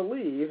can't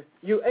believe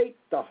you ate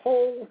the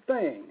whole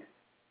thing.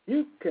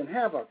 You can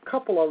have a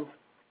couple of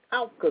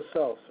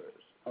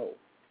Alka-Seltzers. Oh,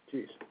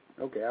 geez.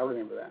 Okay, I'll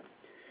remember that.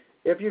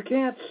 If you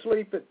can't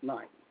sleep at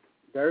night,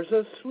 there's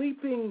a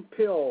sleeping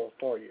pill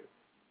for you.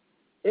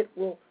 It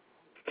will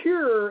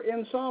cure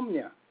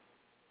insomnia.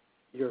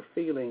 You're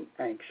feeling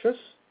anxious.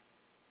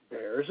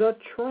 There's a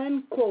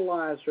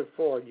tranquilizer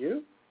for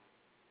you.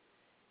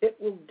 It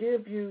will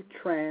give you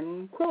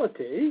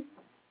tranquility.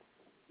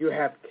 You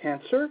have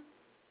cancer,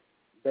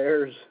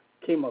 there's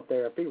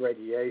chemotherapy,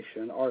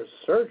 radiation, or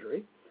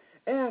surgery,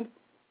 and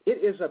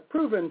it is a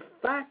proven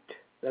fact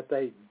that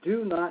they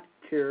do not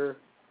cure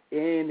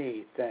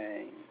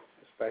anything,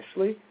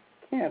 especially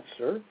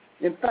cancer.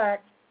 In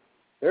fact,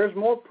 there's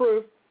more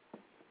proof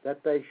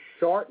that they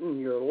shorten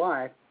your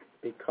life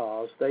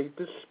because they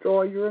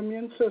destroy your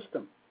immune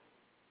system.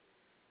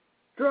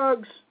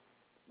 Drugs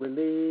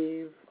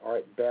relieve, or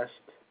at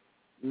best,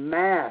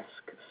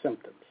 mask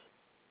symptoms,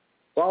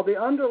 while the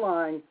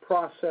underlying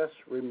process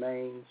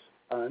remains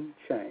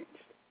unchanged.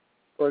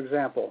 For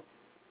example,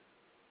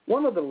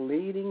 one of the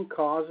leading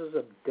causes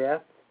of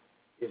death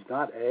is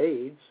not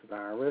AIDS,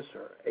 virus,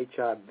 or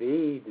HIV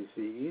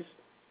disease,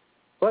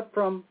 but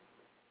from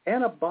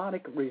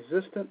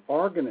antibiotic-resistant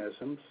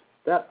organisms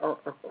that are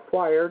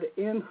acquired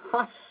in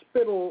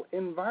hospital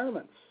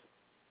environments.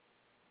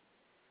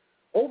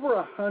 Over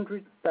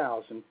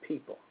 100,000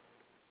 people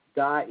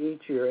die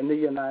each year in the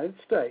United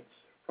States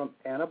from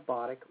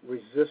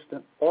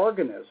antibiotic-resistant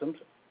organisms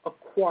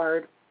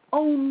acquired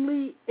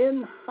only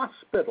in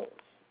hospitals.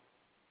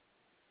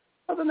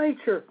 Mother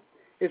Nature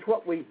is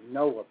what we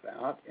know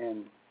about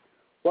and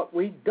what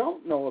we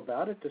don't know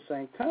about at the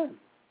same time.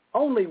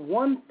 Only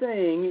one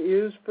thing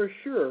is for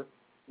sure.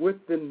 with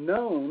the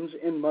knowns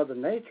in Mother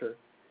Nature,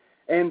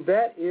 and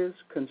that is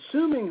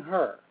consuming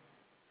her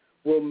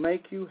will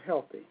make you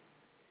healthy,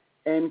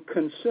 and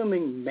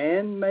consuming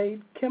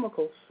man-made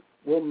chemicals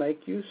will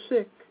make you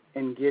sick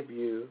and give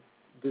you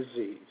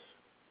disease.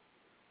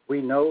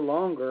 We no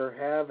longer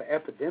have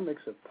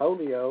epidemics of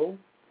polio,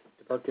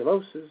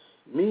 tuberculosis,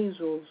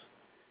 measles,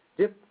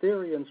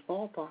 diphtheria, and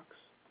smallpox,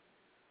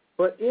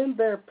 but in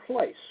their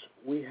place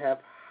we have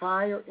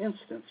higher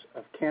incidence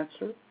of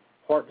cancer,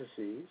 heart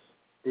disease,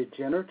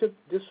 degenerative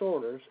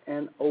disorders,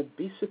 and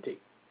obesity.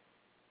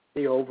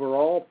 The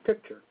overall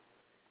picture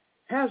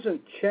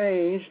hasn't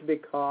changed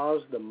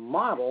because the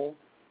model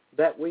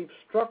that we've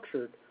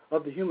structured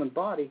of the human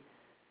body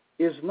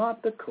is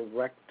not the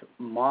correct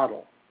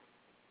model.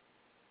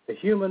 The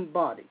human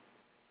body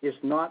is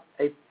not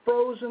a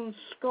frozen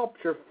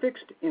sculpture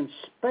fixed in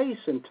space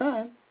and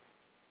time.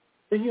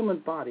 The human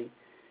body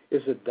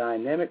is a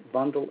dynamic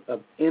bundle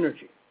of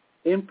energy,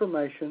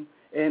 information,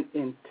 and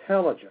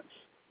intelligence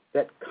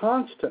that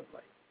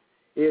constantly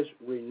is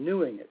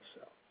renewing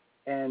itself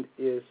and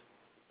is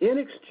in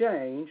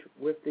exchange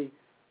with the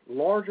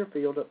larger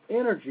field of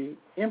energy,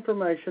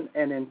 information,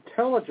 and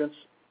intelligence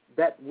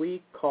that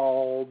we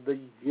call the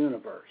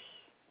universe.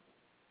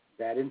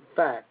 That, in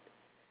fact,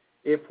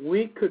 if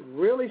we could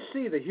really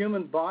see the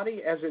human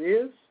body as it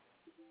is,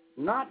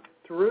 not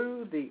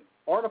through the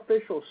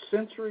artificial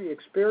sensory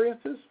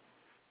experiences,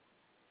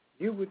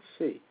 you would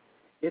see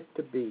it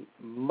to be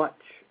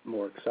much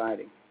more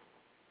exciting.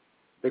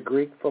 The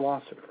Greek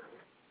philosopher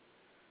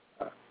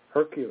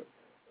Hercules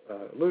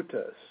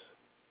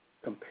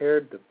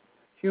compared the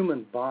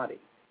human body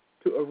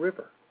to a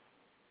river.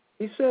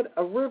 He said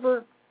a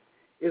river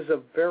is a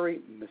very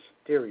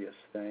mysterious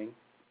thing.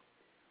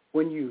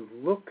 When you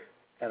look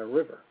at a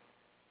river,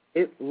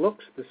 it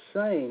looks the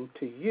same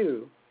to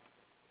you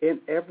in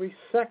every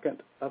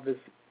second of its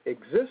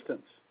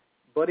existence.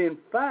 But in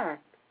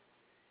fact,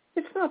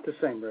 it's not the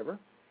same river.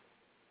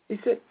 He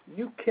said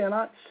you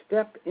cannot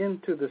step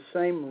into the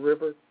same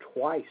river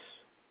twice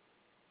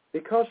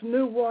because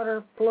new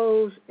water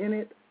flows in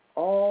it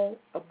all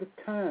of the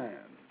time.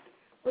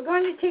 We're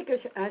going to take a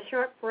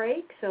short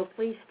break, so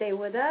please stay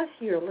with us.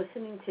 You're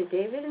listening to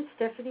David and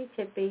Stephanie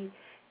Tippie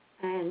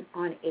and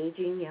on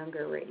Aging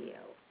Younger Radio.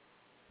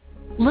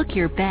 Look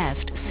your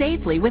best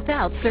safely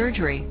without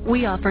surgery.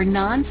 We offer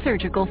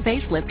non-surgical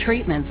facelift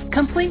treatments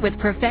complete with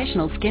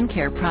professional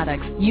skincare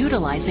products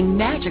utilizing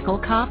magical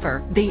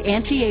copper. The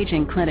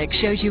Anti-Aging Clinic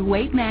shows you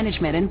weight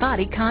management and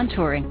body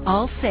contouring,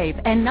 all safe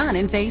and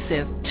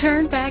non-invasive.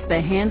 Turn back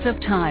the hands of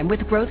time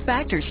with Growth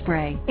Factor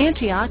Spray.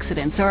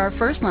 Antioxidants are our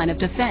first line of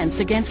defense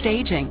against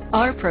aging.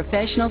 Our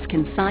professionals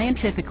can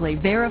scientifically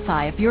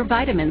verify if your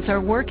vitamins are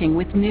working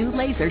with new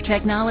laser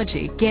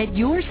technology. Get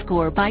your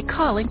score by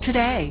calling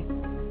today.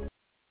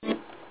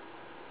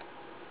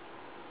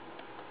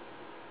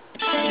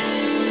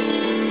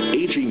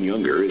 Aging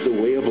younger is a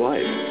way of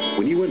life.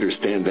 When you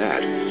understand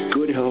that,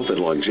 good health and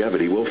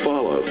longevity will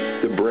follow.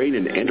 The brain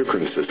and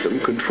endocrine system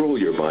control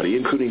your body,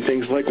 including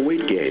things like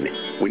weight gain.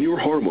 When your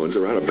hormones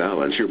are out of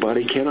balance, your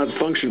body cannot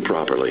function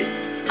properly.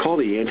 Call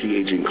the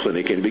Anti-Aging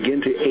Clinic and begin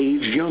to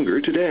age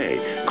younger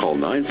today. Call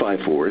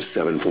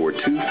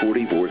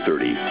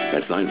 954-742-4430.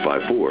 That's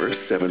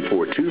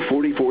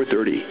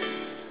 954-742-4430.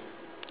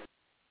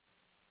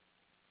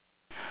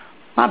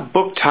 My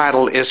book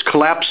title is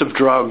Collapse of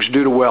Drugs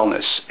Due to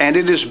Wellness, and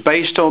it is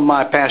based on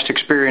my past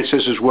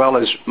experiences as well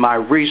as my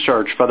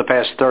research for the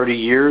past 30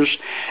 years,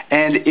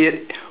 and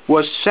it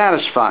was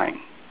satisfying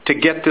to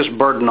get this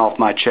burden off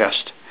my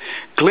chest.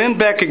 Glenn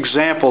Beck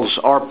examples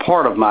are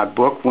part of my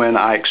book when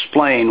I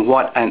explain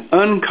what an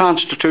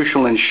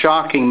unconstitutional and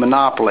shocking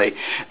monopoly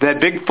that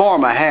Big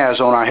Pharma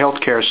has on our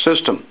healthcare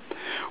system,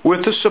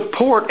 with the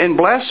support and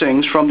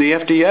blessings from the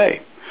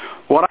FDA.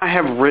 What I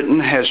have written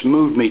has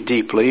moved me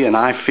deeply, and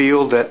I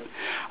feel that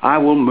I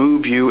will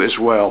move you as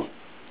well.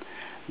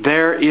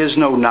 There is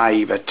no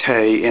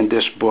naivete in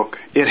this book.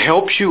 It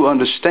helps you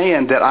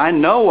understand that I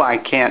know I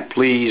can't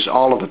please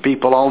all of the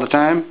people all the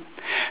time.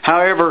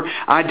 However,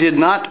 I did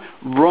not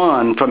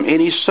run from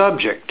any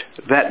subject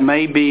that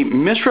may be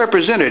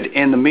misrepresented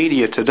in the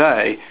media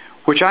today,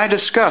 which I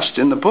discussed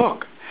in the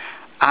book.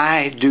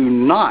 I do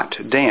not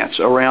dance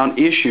around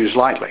issues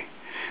lightly.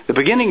 The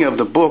beginning of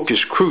the book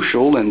is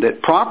crucial in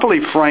that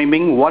properly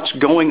framing what's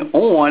going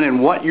on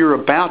and what you're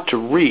about to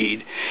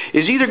read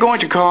is either going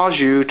to cause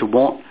you to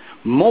want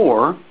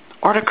more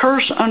or to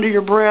curse under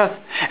your breath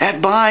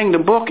at buying the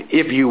book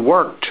if you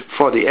worked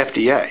for the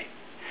FDA.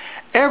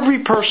 Every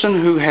person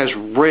who has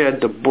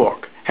read the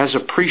book has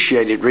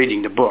appreciated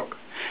reading the book.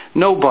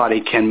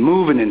 Nobody can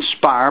move and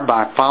inspire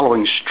by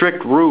following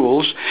strict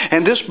rules,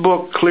 and this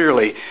book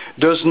clearly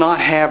does not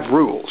have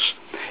rules.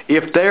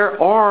 If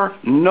there are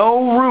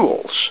no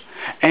rules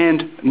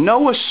and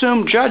no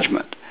assumed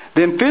judgment,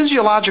 then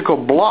physiological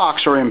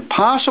blocks are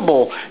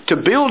impossible to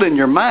build in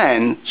your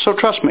mind. So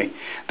trust me,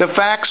 the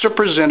facts are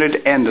presented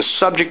and the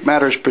subject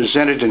matter is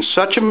presented in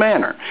such a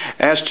manner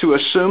as to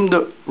assume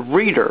the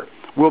reader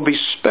will be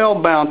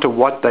spellbound to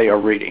what they are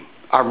reading.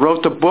 I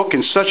wrote the book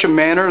in such a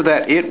manner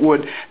that it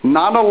would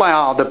not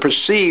allow the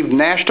perceived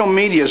national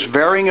media's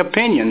varying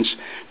opinions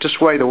to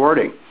sway the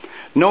wording.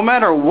 No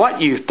matter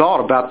what you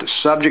thought about the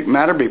subject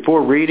matter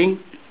before reading,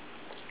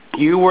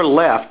 you were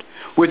left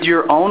with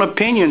your own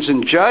opinions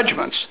and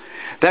judgments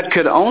that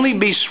could only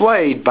be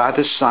swayed by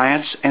the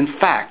science and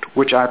fact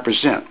which I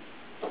present.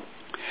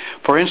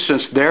 For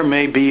instance, there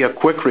may be a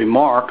quick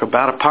remark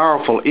about a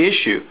powerful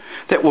issue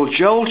that will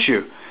jolt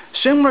you,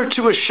 similar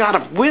to a shot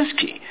of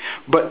whiskey,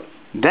 but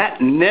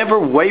that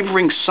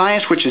never-wavering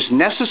science which is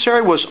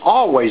necessary was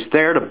always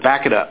there to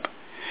back it up.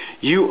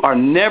 You are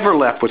never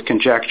left with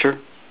conjecture.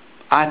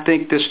 I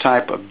think this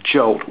type of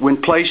jolt,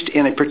 when placed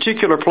in a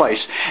particular place,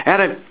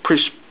 at a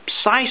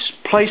precise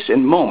place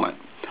and moment,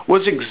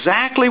 was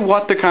exactly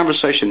what the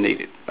conversation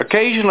needed.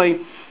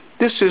 Occasionally,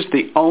 this is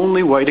the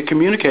only way to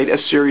communicate a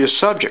serious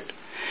subject.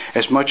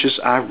 As much as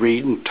I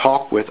read and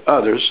talk with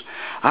others,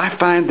 I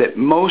find that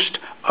most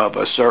of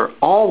us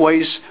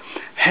always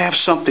have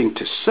something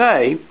to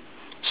say.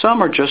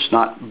 Some are just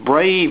not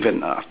brave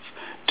enough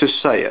to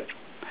say it.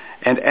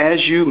 And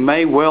as you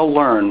may well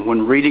learn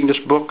when reading this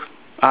book,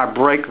 I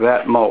break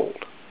that mold.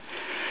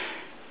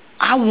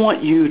 I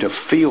want you to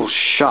feel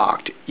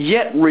shocked,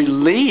 yet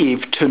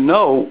relieved to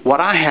know what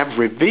I have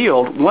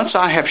revealed once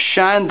I have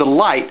shined the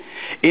light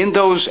in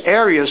those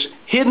areas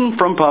hidden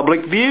from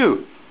public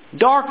view,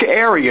 dark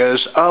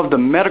areas of the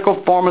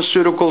medical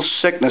pharmaceutical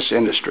sickness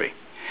industry.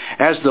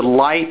 As the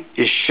light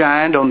is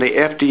shined on the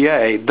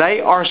FDA, they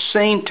are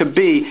seen to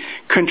be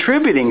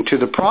contributing to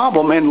the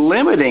problem and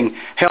limiting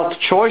health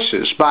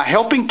choices by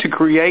helping to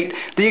create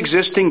the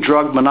existing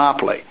drug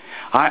monopoly.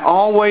 I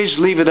always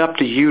leave it up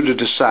to you to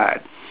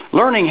decide.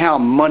 Learning how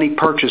money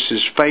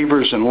purchases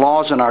favors and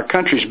laws in our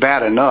country is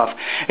bad enough,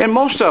 and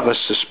most of us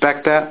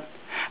suspect that.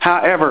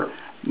 However,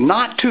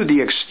 not to the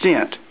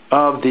extent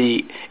of the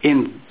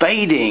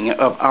invading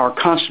of our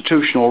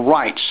constitutional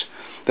rights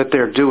that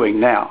they're doing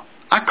now.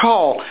 I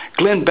call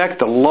Glenn Beck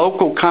the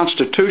local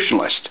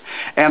constitutionalist,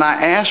 and I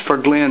ask for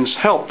Glenn's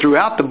help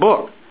throughout the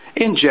book,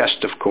 in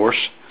jest, of course,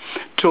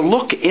 to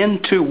look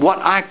into what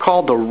I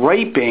call the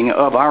raping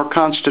of our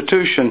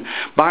Constitution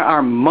by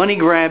our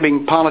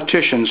money-grabbing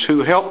politicians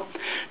who help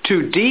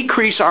to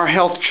decrease our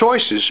health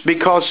choices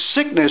because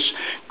sickness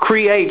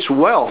creates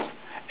wealth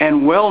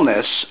and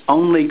wellness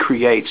only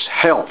creates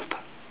health.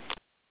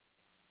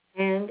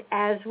 And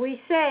as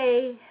we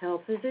say,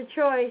 health is a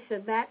choice,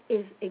 and that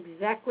is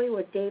exactly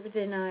what David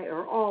and I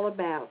are all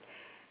about.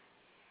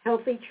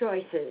 Healthy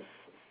choices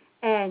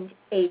and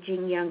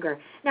aging younger.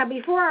 Now,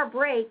 before our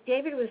break,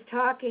 David was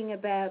talking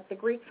about the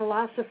Greek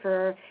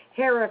philosopher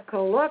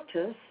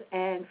Heraclitus,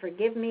 and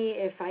forgive me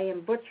if I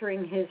am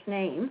butchering his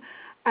name,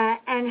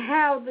 and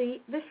how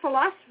this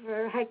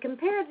philosopher had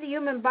compared the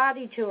human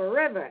body to a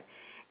river.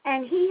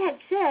 And he had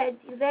said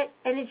that,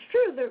 and it's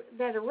true,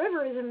 that a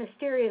river is a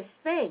mysterious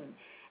thing.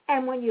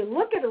 And when you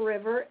look at a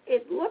river,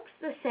 it looks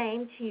the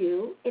same to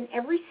you in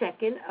every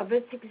second of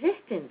its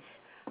existence.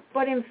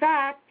 But in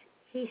fact,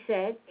 he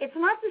said, it's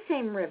not the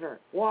same river.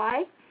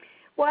 Why?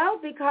 Well,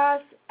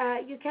 because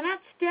you cannot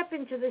step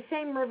into the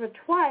same river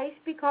twice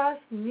because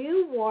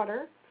new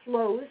water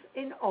flows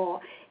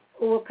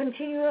will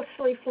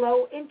continuously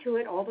flow into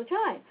it all the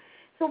time.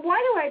 So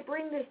why do I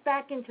bring this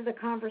back into the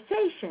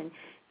conversation?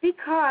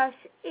 Because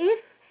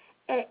if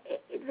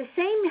the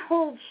same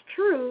holds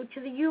true to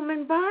the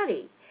human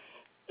body.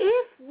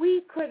 If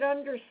we could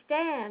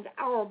understand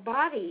our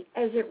body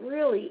as it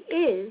really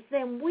is,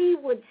 then we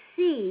would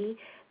see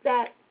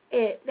that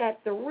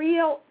the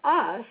real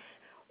us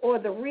or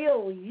the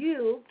real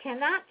you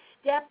cannot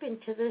step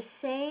into the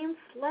same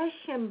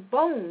flesh and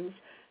bones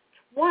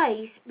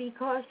twice,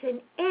 because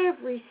in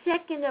every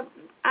second of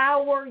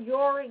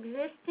your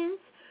existence,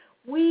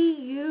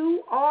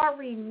 you are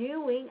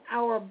renewing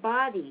our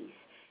bodies,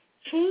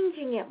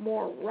 changing it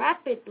more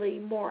rapidly,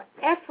 more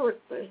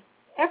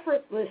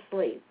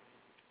effortlessly,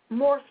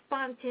 more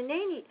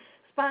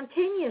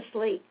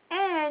spontaneously,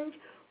 and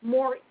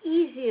more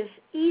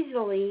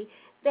easily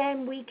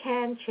than we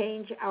can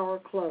change our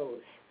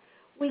clothes.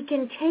 We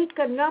can take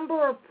a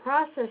number of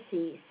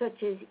processes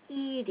such as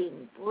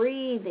eating,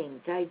 breathing,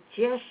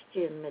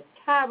 digestion,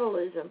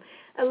 metabolism,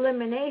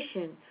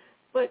 elimination,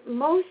 but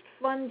most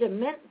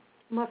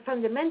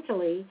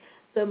fundamentally,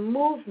 the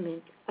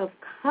movement of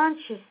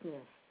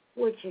consciousness,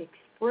 which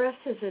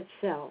expresses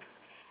itself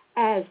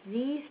as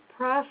these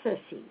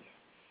processes.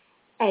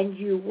 And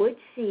you would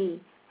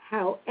see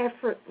how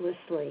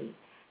effortlessly,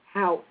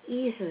 how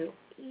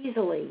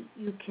easily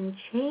you can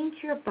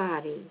change your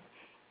body.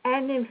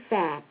 And in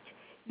fact,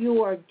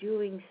 you are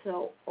doing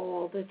so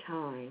all the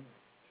time.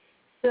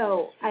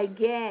 So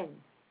again,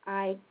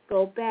 I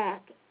go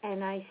back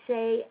and I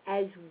say,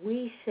 as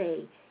we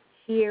say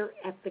here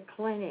at the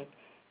clinic,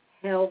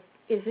 health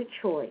is a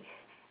choice.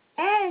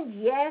 And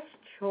yes,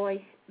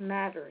 choice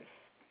matters.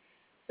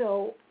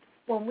 So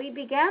when we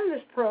began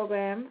this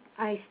program,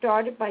 I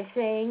started by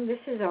saying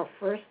this is our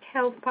first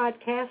health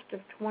podcast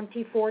of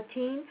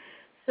 2014.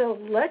 So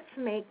let's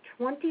make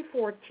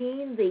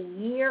 2014 the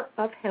year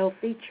of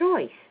healthy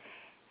choice.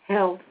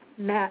 Health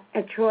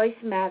Choice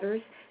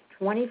Matters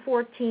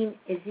 2014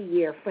 is the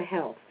year for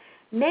health.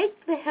 Make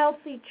the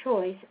healthy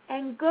choice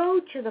and go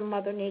to the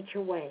Mother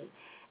Nature way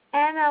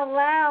and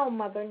allow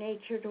Mother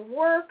Nature to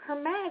work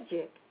her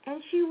magic,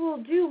 and she will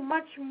do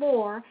much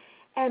more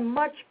and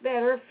much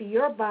better for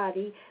your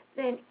body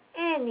than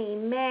any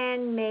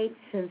man-made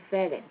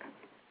synthetic.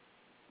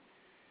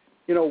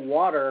 You know,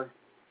 water,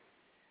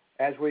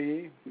 as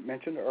we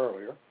mentioned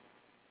earlier,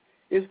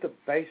 is the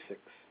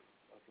basics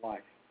of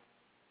life.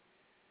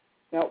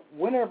 Now,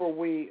 whenever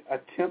we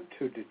attempt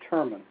to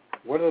determine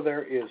whether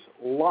there is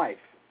life,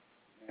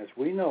 as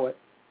we know it,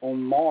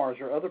 on Mars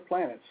or other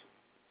planets,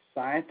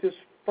 scientists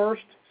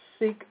first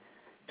seek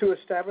to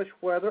establish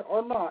whether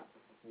or not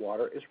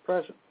water is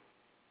present.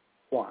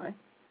 Why?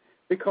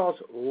 Because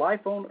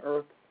life on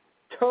Earth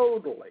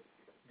totally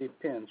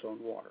depends on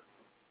water.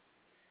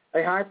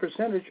 A high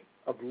percentage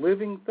of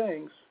living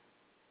things,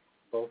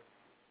 both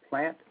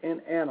plant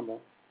and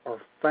animal,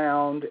 are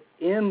found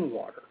in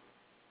water.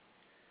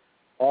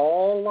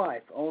 All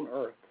life on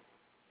Earth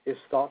is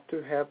thought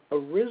to have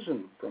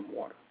arisen from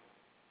water.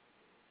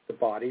 The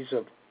bodies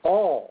of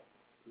all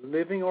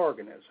living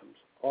organisms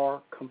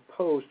are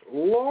composed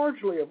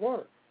largely of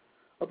water.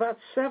 About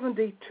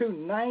 70 to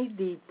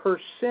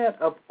 90%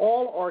 of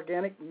all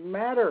organic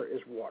matter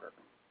is water.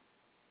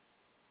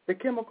 The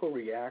chemical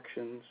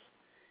reactions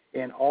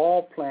in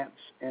all plants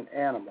and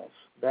animals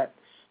that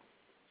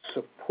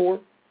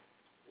support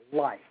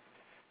life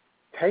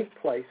take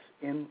place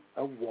in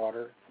a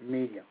water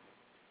medium.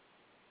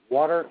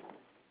 Water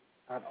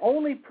not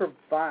only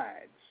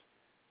provides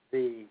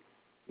the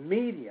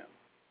medium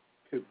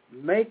to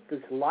make these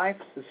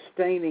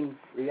life-sustaining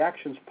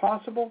reactions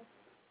possible,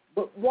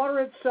 but water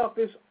itself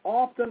is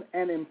often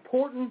an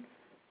important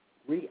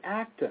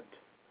reactant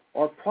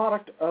or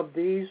product of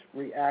these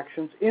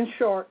reactions. In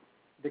short,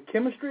 the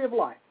chemistry of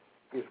life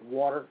is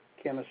water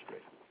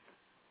chemistry.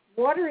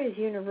 Water is a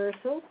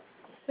universal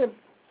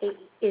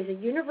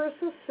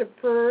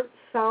superb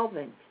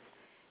solvent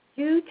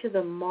due to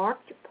the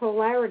marked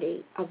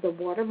polarity of the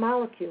water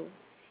molecule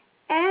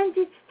and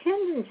its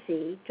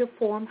tendency to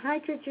form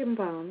hydrogen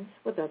bonds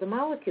with other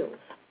molecules.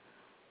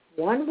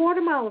 One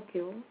water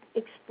molecule,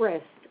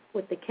 expressed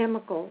with the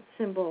chemical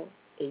symbol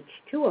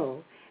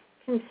H2O,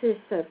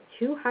 consists of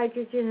 2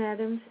 hydrogen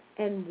atoms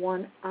and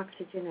 1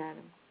 oxygen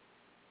atom.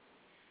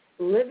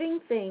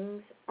 Living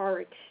things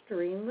are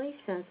extremely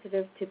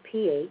sensitive to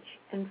pH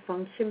and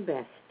function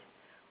best,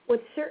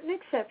 with certain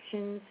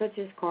exceptions such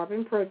as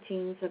carbon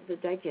proteins of the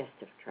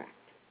digestive tract.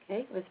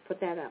 Okay, let's put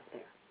that out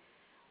there.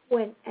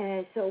 When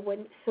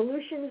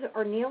solutions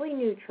are nearly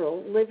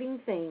neutral, living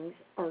things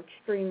are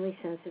extremely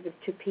sensitive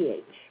to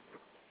pH.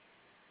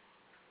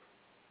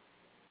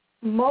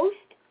 Most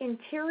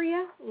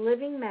interior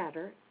living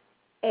matter,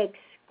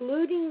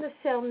 excluding the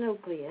cell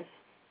nucleus,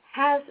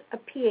 has a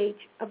pH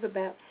of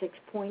about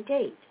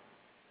 6.8.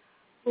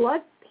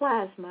 Blood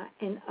plasma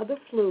and other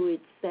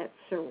fluids that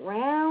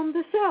surround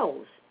the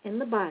cells in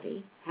the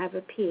body have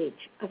a pH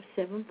of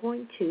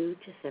 7.2 to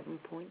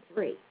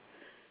 7.3.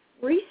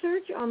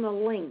 Research on the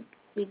link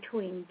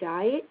between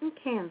diet and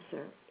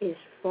cancer is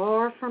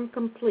far from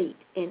complete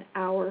in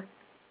our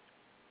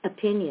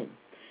opinion,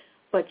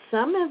 but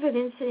some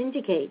evidence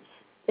indicates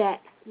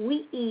that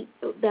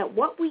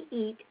what we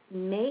eat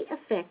may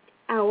affect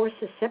our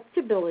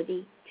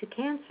susceptibility to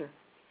cancer.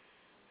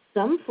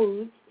 Some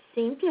foods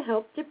seem to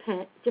help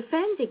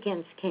defend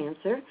against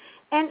cancer,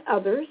 and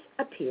others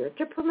appear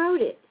to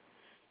promote it.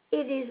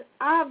 It is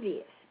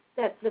obvious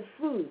that the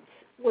foods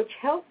which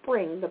help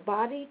bring the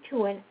body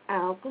to an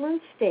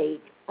alkaline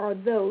state are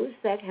those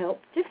that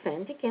help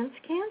defend against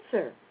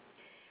cancer.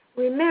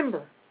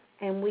 Remember,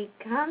 and we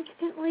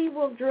constantly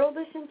will drill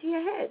this into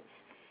your heads,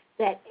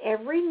 that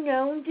every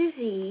known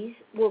disease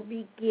will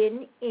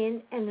begin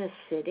in an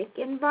acidic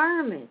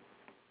environment.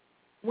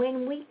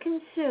 When we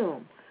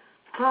consume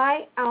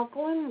high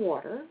alkaline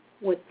water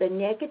with the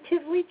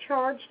negatively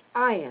charged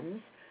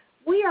ions,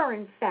 we are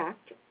in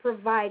fact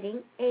providing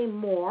a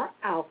more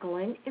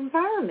alkaline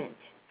environment.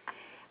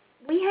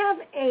 We have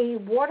a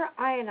water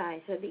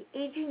ionizer, the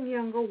Aging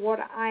Younger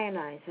water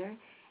ionizer,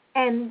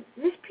 and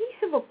this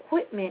piece of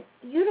equipment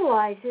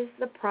utilizes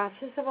the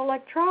process of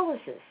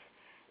electrolysis.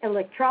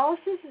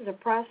 Electrolysis is a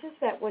process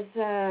that was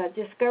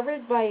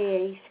discovered by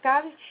a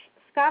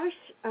Scottish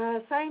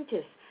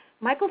scientist,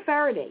 Michael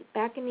Faraday,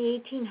 back in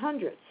the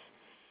 1800s.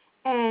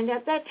 And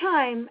at that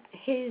time,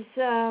 his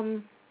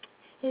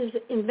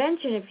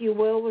invention, if you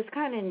will, was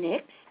kind of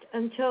nixed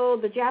until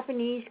the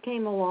Japanese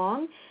came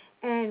along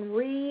and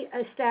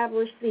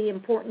re-established the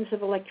importance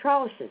of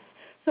electrolysis.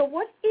 So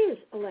what is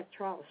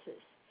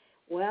electrolysis?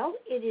 Well,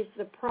 it is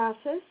the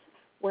process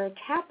where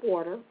tap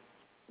water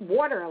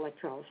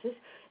electrolysis,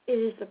 it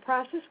is the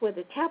process where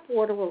the tap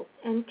water will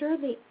enter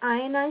the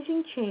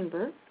ionizing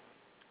chamber,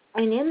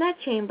 and in that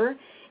chamber,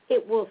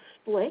 it will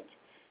split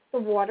the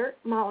water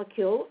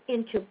molecule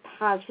into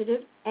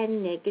positive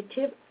and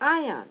negative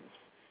ions.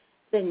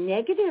 The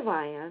negative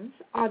ions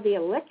are the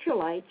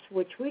electrolytes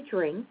which we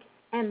drink,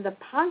 and the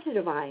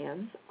positive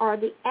ions are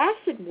the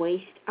acid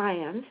waste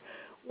ions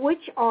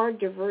which are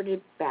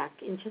diverted back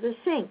into the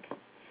sink.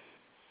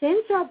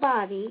 Since our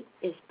body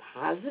is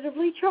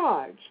positively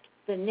charged,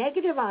 the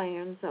negative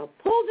ions are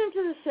pulled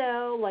into the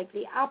cell like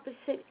the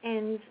opposite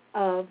ends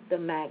of the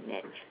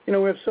magnet. You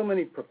know, we have so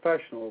many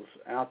professionals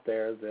out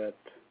there that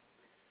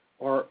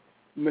are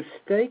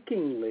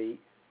mistakenly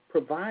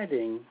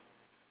providing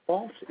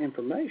false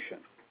information.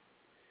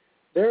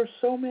 There are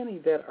so many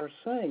that are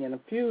saying, and a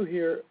few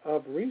here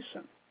of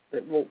recent,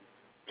 that will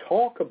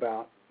talk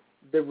about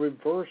the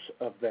reverse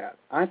of that.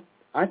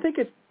 I think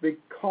it's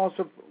because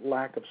of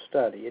lack of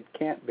study. It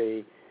can't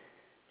be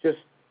just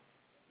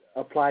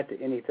applied to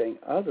anything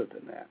other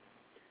than that.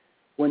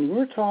 When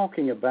we're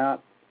talking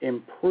about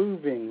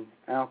improving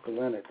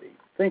alkalinity,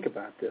 think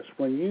about this.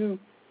 When you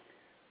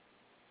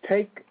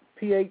take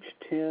pH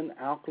 10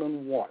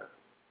 alkaline water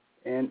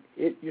and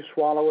you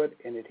swallow it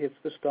and it hits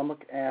the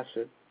stomach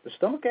acid is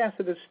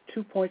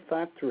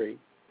 2.53.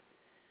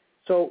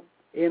 So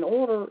in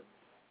order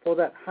for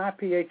that high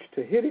pH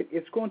to hit it,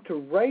 it's going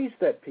to raise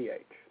that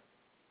pH.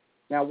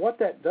 Now what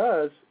that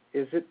does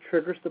is it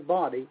triggers the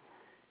body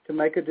to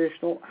make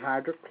additional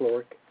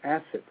hydrochloric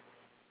acid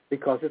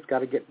because it's got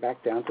to get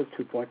back down to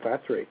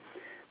 2.53.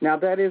 Now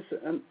that is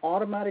an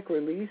automatic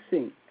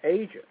releasing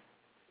agent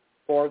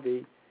for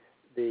the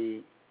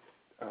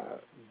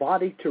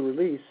body to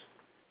release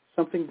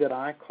something that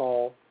I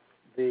call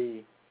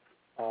the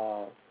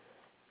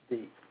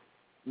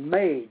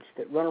maids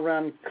that run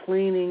around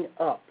cleaning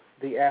up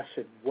the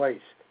acid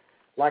waste,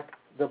 like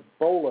the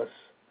bolus.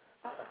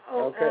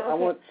 Okay. I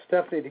want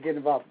Stephanie to get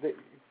involved.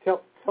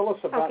 Tell us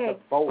about the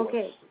bolus.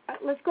 Okay,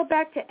 let's go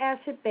back to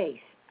acid base.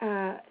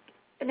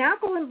 An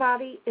alkaline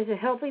body is a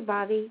healthy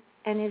body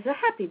and is a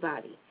happy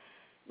body.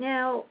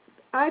 Now,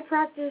 I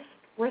practiced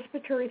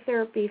respiratory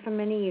therapy for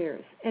many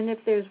years, and if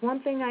there's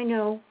one thing I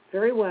know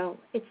very well,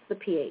 it's the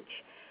pH.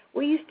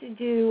 We used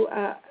to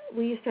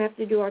have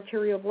to do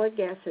arterial blood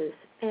gases,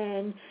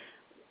 and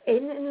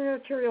in an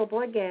arterial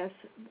blood gas,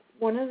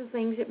 one of the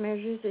things it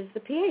measures is the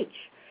pH.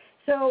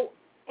 So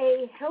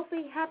a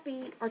healthy,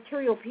 happy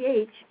arterial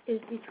pH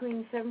is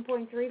between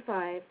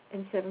 7.35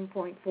 and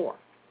 7.4.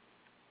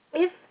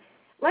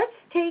 Let's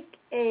take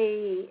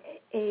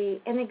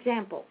an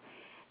example.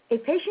 A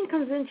patient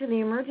comes into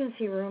the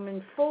emergency room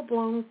in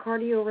full-blown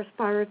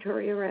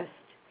cardiorespiratory arrest.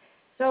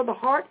 So the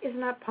heart is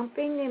not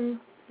pumping and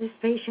this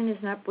patient is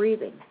not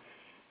breathing.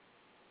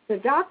 The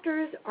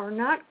doctors are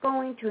not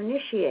going to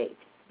initiate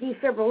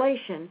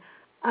defibrillation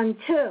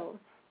until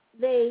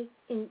they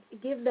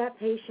give that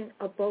patient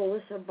a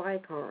bolus of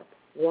bicarb.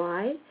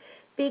 Why?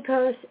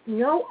 Because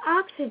no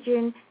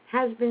oxygen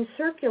has been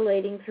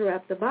circulating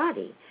throughout the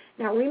body.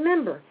 Now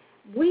remember,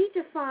 we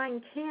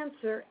define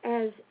cancer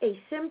as a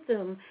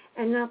symptom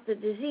and not the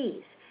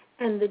disease,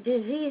 and the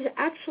disease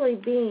actually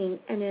being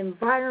an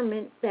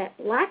environment that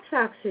lacks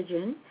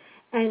oxygen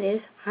and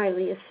is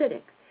highly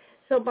acidic.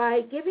 So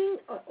by giving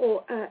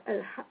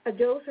a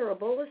dose or a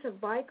bolus of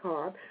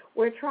bicarb,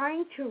 we're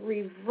trying to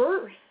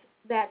reverse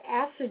that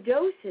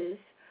acidosis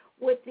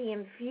with the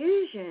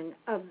infusion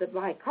of the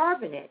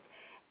bicarbonate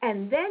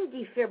and then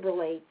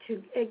defibrillate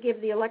to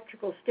give the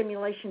electrical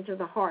stimulation to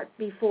the heart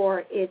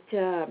before it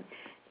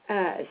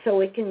so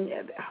it can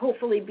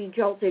hopefully be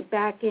jolted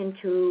back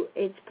into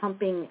its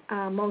pumping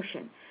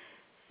motion.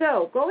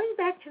 So going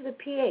back to the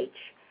pH,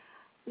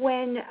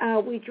 when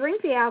we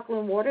drink the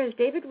alkaline water, as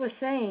David was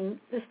saying,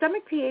 the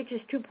stomach pH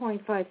is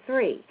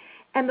 2.53,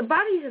 and the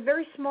body is a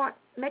very smart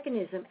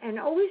mechanism, and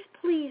always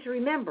please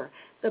remember,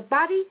 the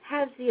body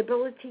has the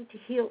ability to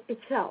heal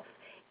itself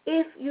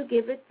if you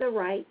give it the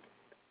right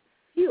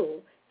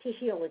fuel to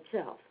heal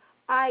itself,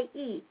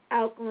 i.e.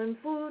 alkaline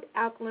food,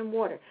 alkaline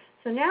water.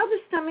 So now the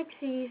stomach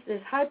sees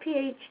this high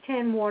pH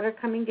 10 water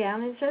coming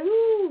down and says,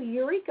 ooh,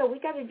 eureka, we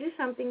got to do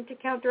something to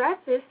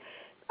counteract this.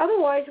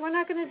 Otherwise, we're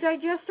not going to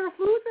digest our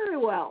food very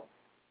well.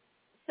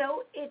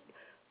 So it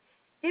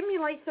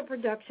stimulates the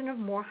production of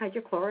more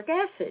hydrochloric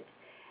acid.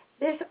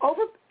 This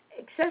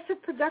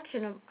excessive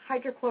production of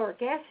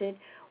hydrochloric acid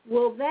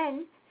will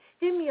then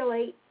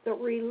stimulate the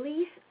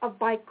release of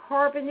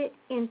bicarbonate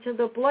into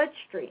the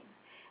bloodstream.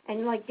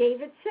 And like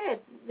David said,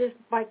 this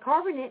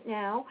bicarbonate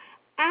now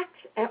acts,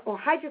 or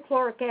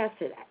hydrochloric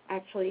acid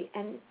actually,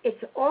 and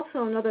it's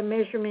also another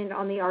measurement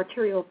on the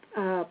arterial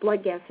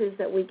blood gases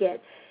that we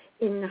get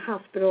in the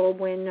hospital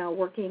when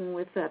working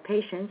with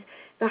patients.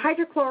 The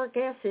hydrochloric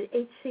acid,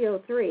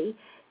 HCO3,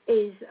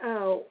 is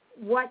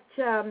what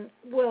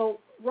will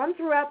run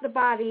throughout the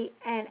body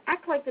and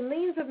act like the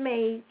millions of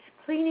maids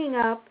cleaning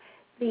up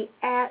the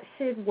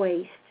acid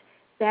waste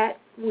that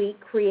we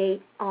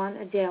create on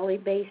a daily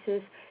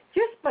basis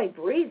just by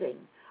breathing.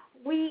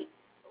 When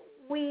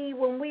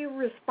we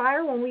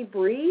respire, when we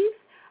breathe,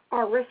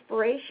 our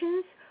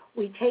respirations,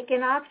 we take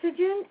in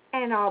oxygen,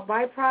 and our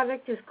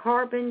byproduct is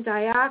carbon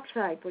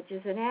dioxide, which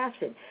is an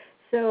acid.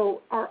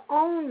 So our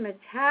own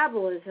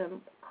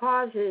metabolism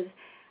causes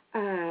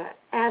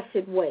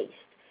acid waste.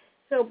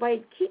 So by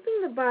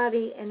keeping the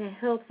body in a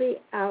healthy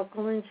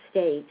alkaline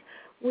state,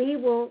 we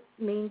will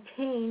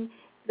maintain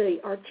the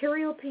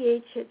arterial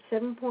pH at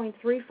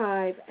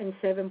 7.35 and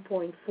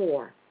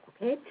 7.4.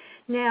 Okay.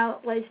 Now,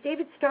 as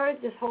David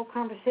started this whole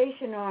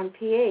conversation on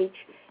pH,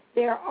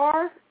 there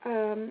are,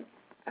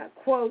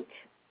 quote,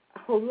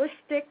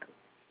 holistic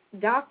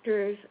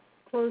doctors,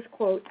 close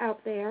quote, out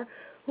there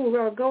who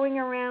are going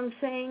around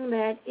saying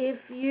that if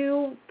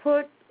you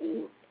put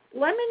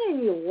lemon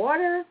in your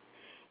water,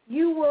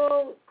 you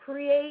will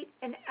create,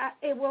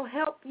 it will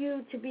help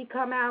you to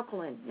become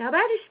alkaline. Now,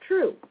 that is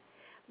true.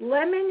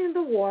 Lemon in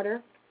the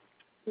water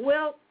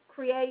will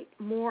create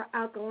more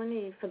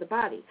alkalinity for the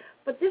body.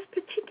 But this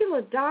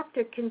particular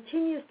doctor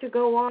continues to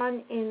go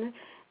on in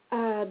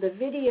the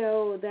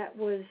video that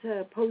was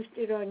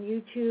posted on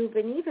YouTube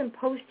and even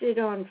posted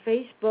on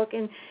Facebook,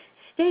 and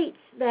states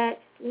that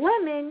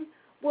lemon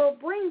will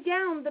bring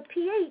down the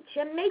pH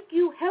and make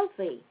you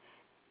healthy.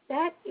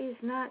 That is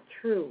not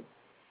true.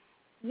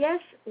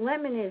 Yes,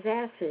 lemon is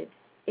acid.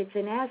 It's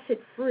an acid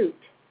fruit,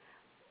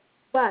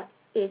 but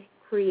it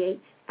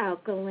creates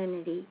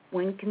alkalinity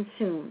when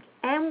consumed.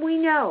 And we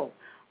know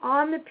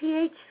on the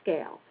pH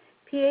scale,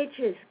 pH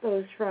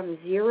goes from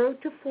 0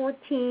 to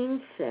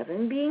 14,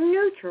 7 being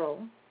neutral.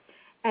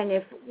 And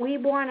if we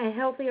want a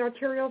healthy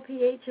arterial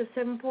pH of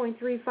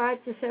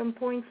 7.35 to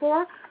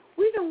 7.4,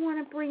 we don't want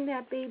to bring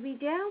that baby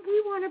down.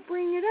 We want to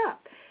bring it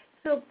up.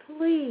 So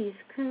please,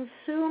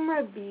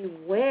 consumer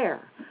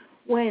beware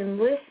when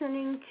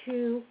listening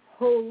to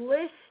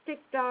holistic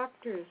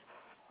doctors,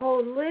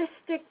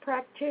 holistic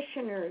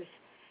practitioners.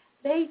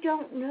 They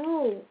don't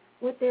know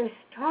what they're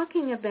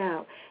talking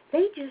about.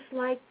 They just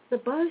like the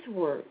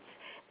buzzwords.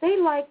 They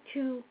like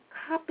to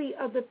copy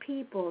other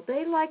people.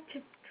 They like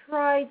to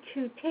try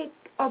to take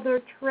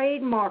other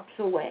trademarks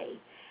away.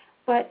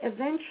 But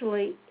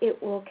eventually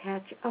it will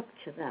catch up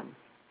to them.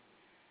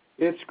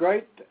 It's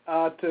great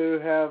to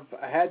have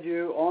had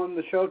you on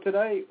the show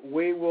today.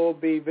 We will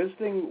be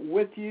visiting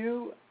with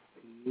you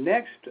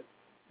next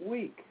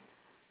week.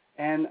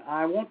 And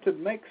I want to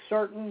make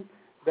certain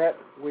that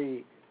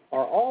we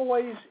are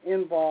always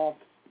involved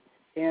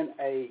in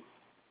a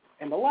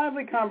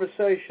lively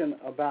conversation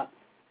about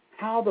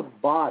how the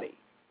body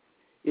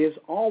is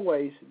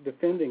always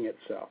defending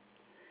itself.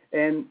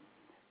 And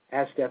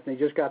as Stephanie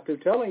just got through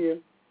telling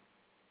you,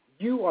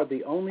 you are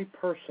the only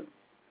person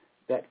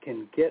that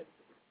can get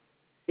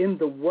in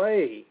the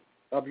way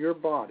of your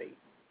body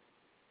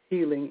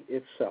healing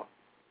itself.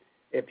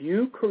 If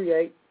you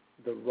create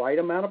the right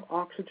amount of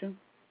oxygen,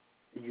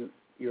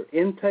 your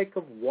intake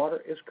of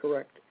water is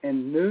correct,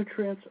 and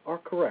nutrients are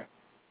correct,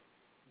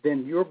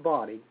 then your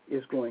body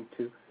is going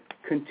to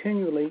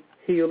continually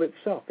heal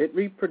itself. It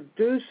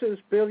reproduces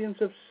billions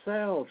of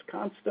cells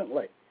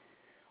constantly.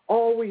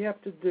 All we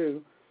have to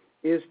do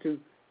is to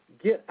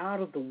get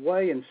out of the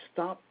way and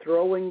stop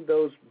throwing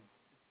those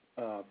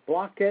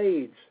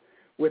blockades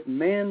with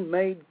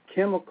man-made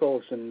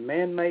chemicals and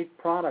man-made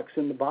products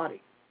in the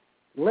body.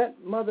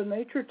 Let Mother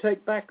Nature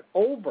take back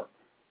over,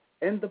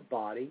 and the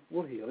body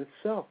will heal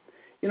itself.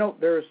 You know,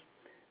 there's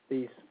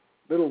these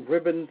little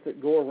ribbons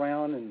that go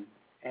around,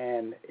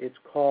 and it's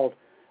called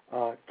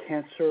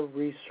Cancer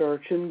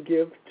Research and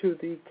Give to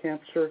the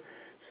Cancer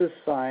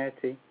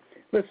Society.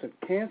 Listen,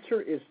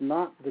 cancer is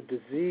not the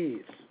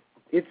disease.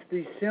 It's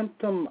the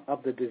symptom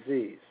of the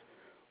disease.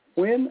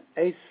 When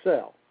a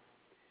cell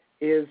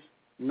is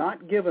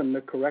not given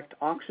the correct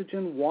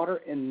oxygen,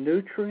 water, and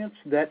nutrients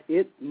that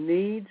it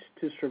needs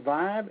to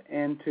survive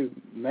and to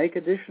make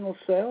additional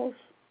cells,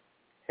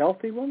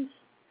 healthy ones,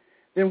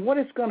 then what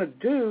it's going to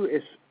do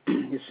is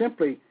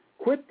simply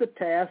quit the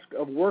task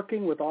of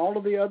working with all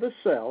of the other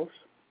cells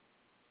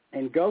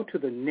and go to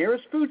the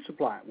nearest food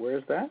supply. Where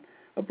is that?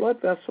 A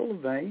blood vessel, a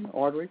vein,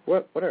 artery,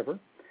 whatever,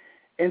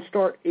 and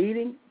start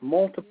eating,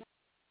 multiplying,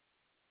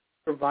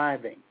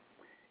 surviving.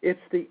 It's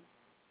the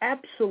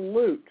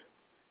absolute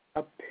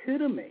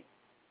epitome.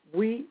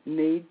 We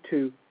need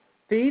to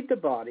feed the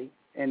body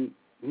and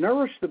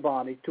nourish the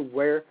body to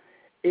where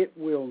it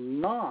will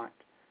not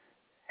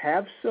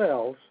have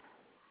cells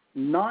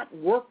not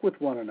work with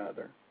one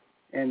another.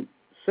 And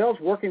cells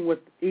working with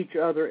each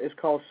other is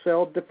called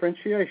cell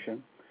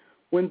differentiation.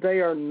 When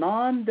they are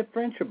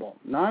non-differentiable,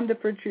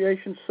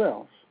 non-differentiation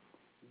cells,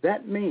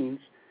 that means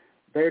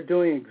they're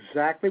doing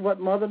exactly what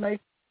Mother Nature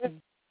did.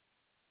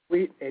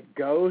 It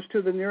goes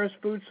to the nearest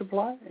food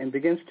supply and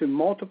begins to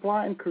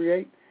multiply and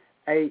create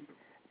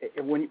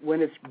when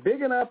it's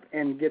big enough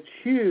and gets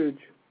huge,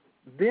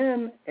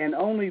 then and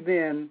only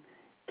then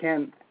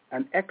can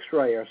an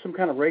X-ray or some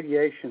kind of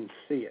radiation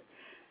see it.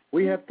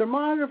 We have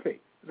thermography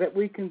that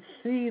we can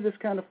see this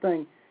kind of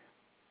thing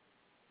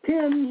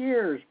 10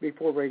 years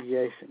before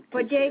radiation.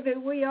 But, David,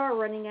 we are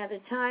running out of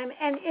time.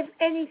 And if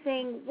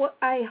anything,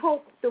 I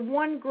hope the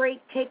one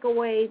great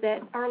takeaway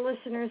that our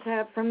listeners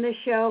have from this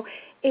show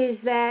is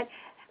that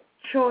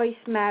choice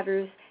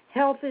matters.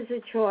 Health is a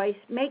choice.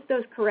 Make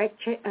those correct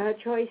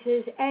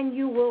choices, and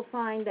you will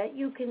find that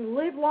you can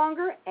live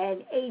longer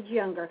and age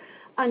younger.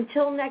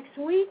 Until next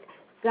week,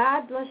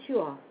 God bless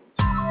you all.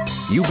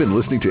 You've been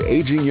listening to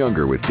Aging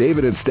Younger with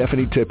David and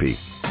Stephanie Tippie.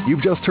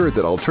 You've just heard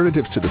that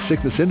alternatives to the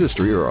sickness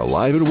industry are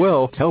alive and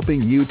well,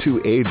 helping you to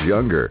age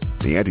younger.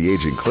 The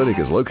Anti-Aging Clinic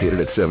is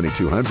located at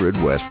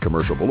 7200 West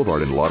Commercial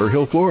Boulevard in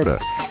Lauderhill, Florida.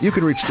 You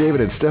can reach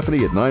David and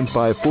Stephanie at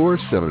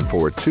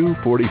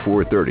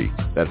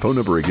 954-742-4430. That phone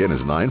number again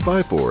is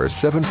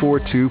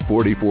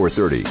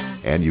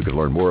 954-742-4430. And you can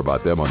learn more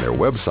about them on their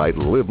website,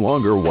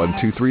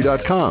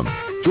 livelonger123.com.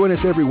 Join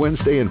us every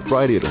Wednesday and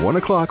Friday at 1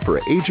 o'clock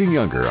for Aging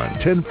Younger on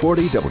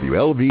 1040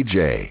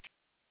 WLVJ.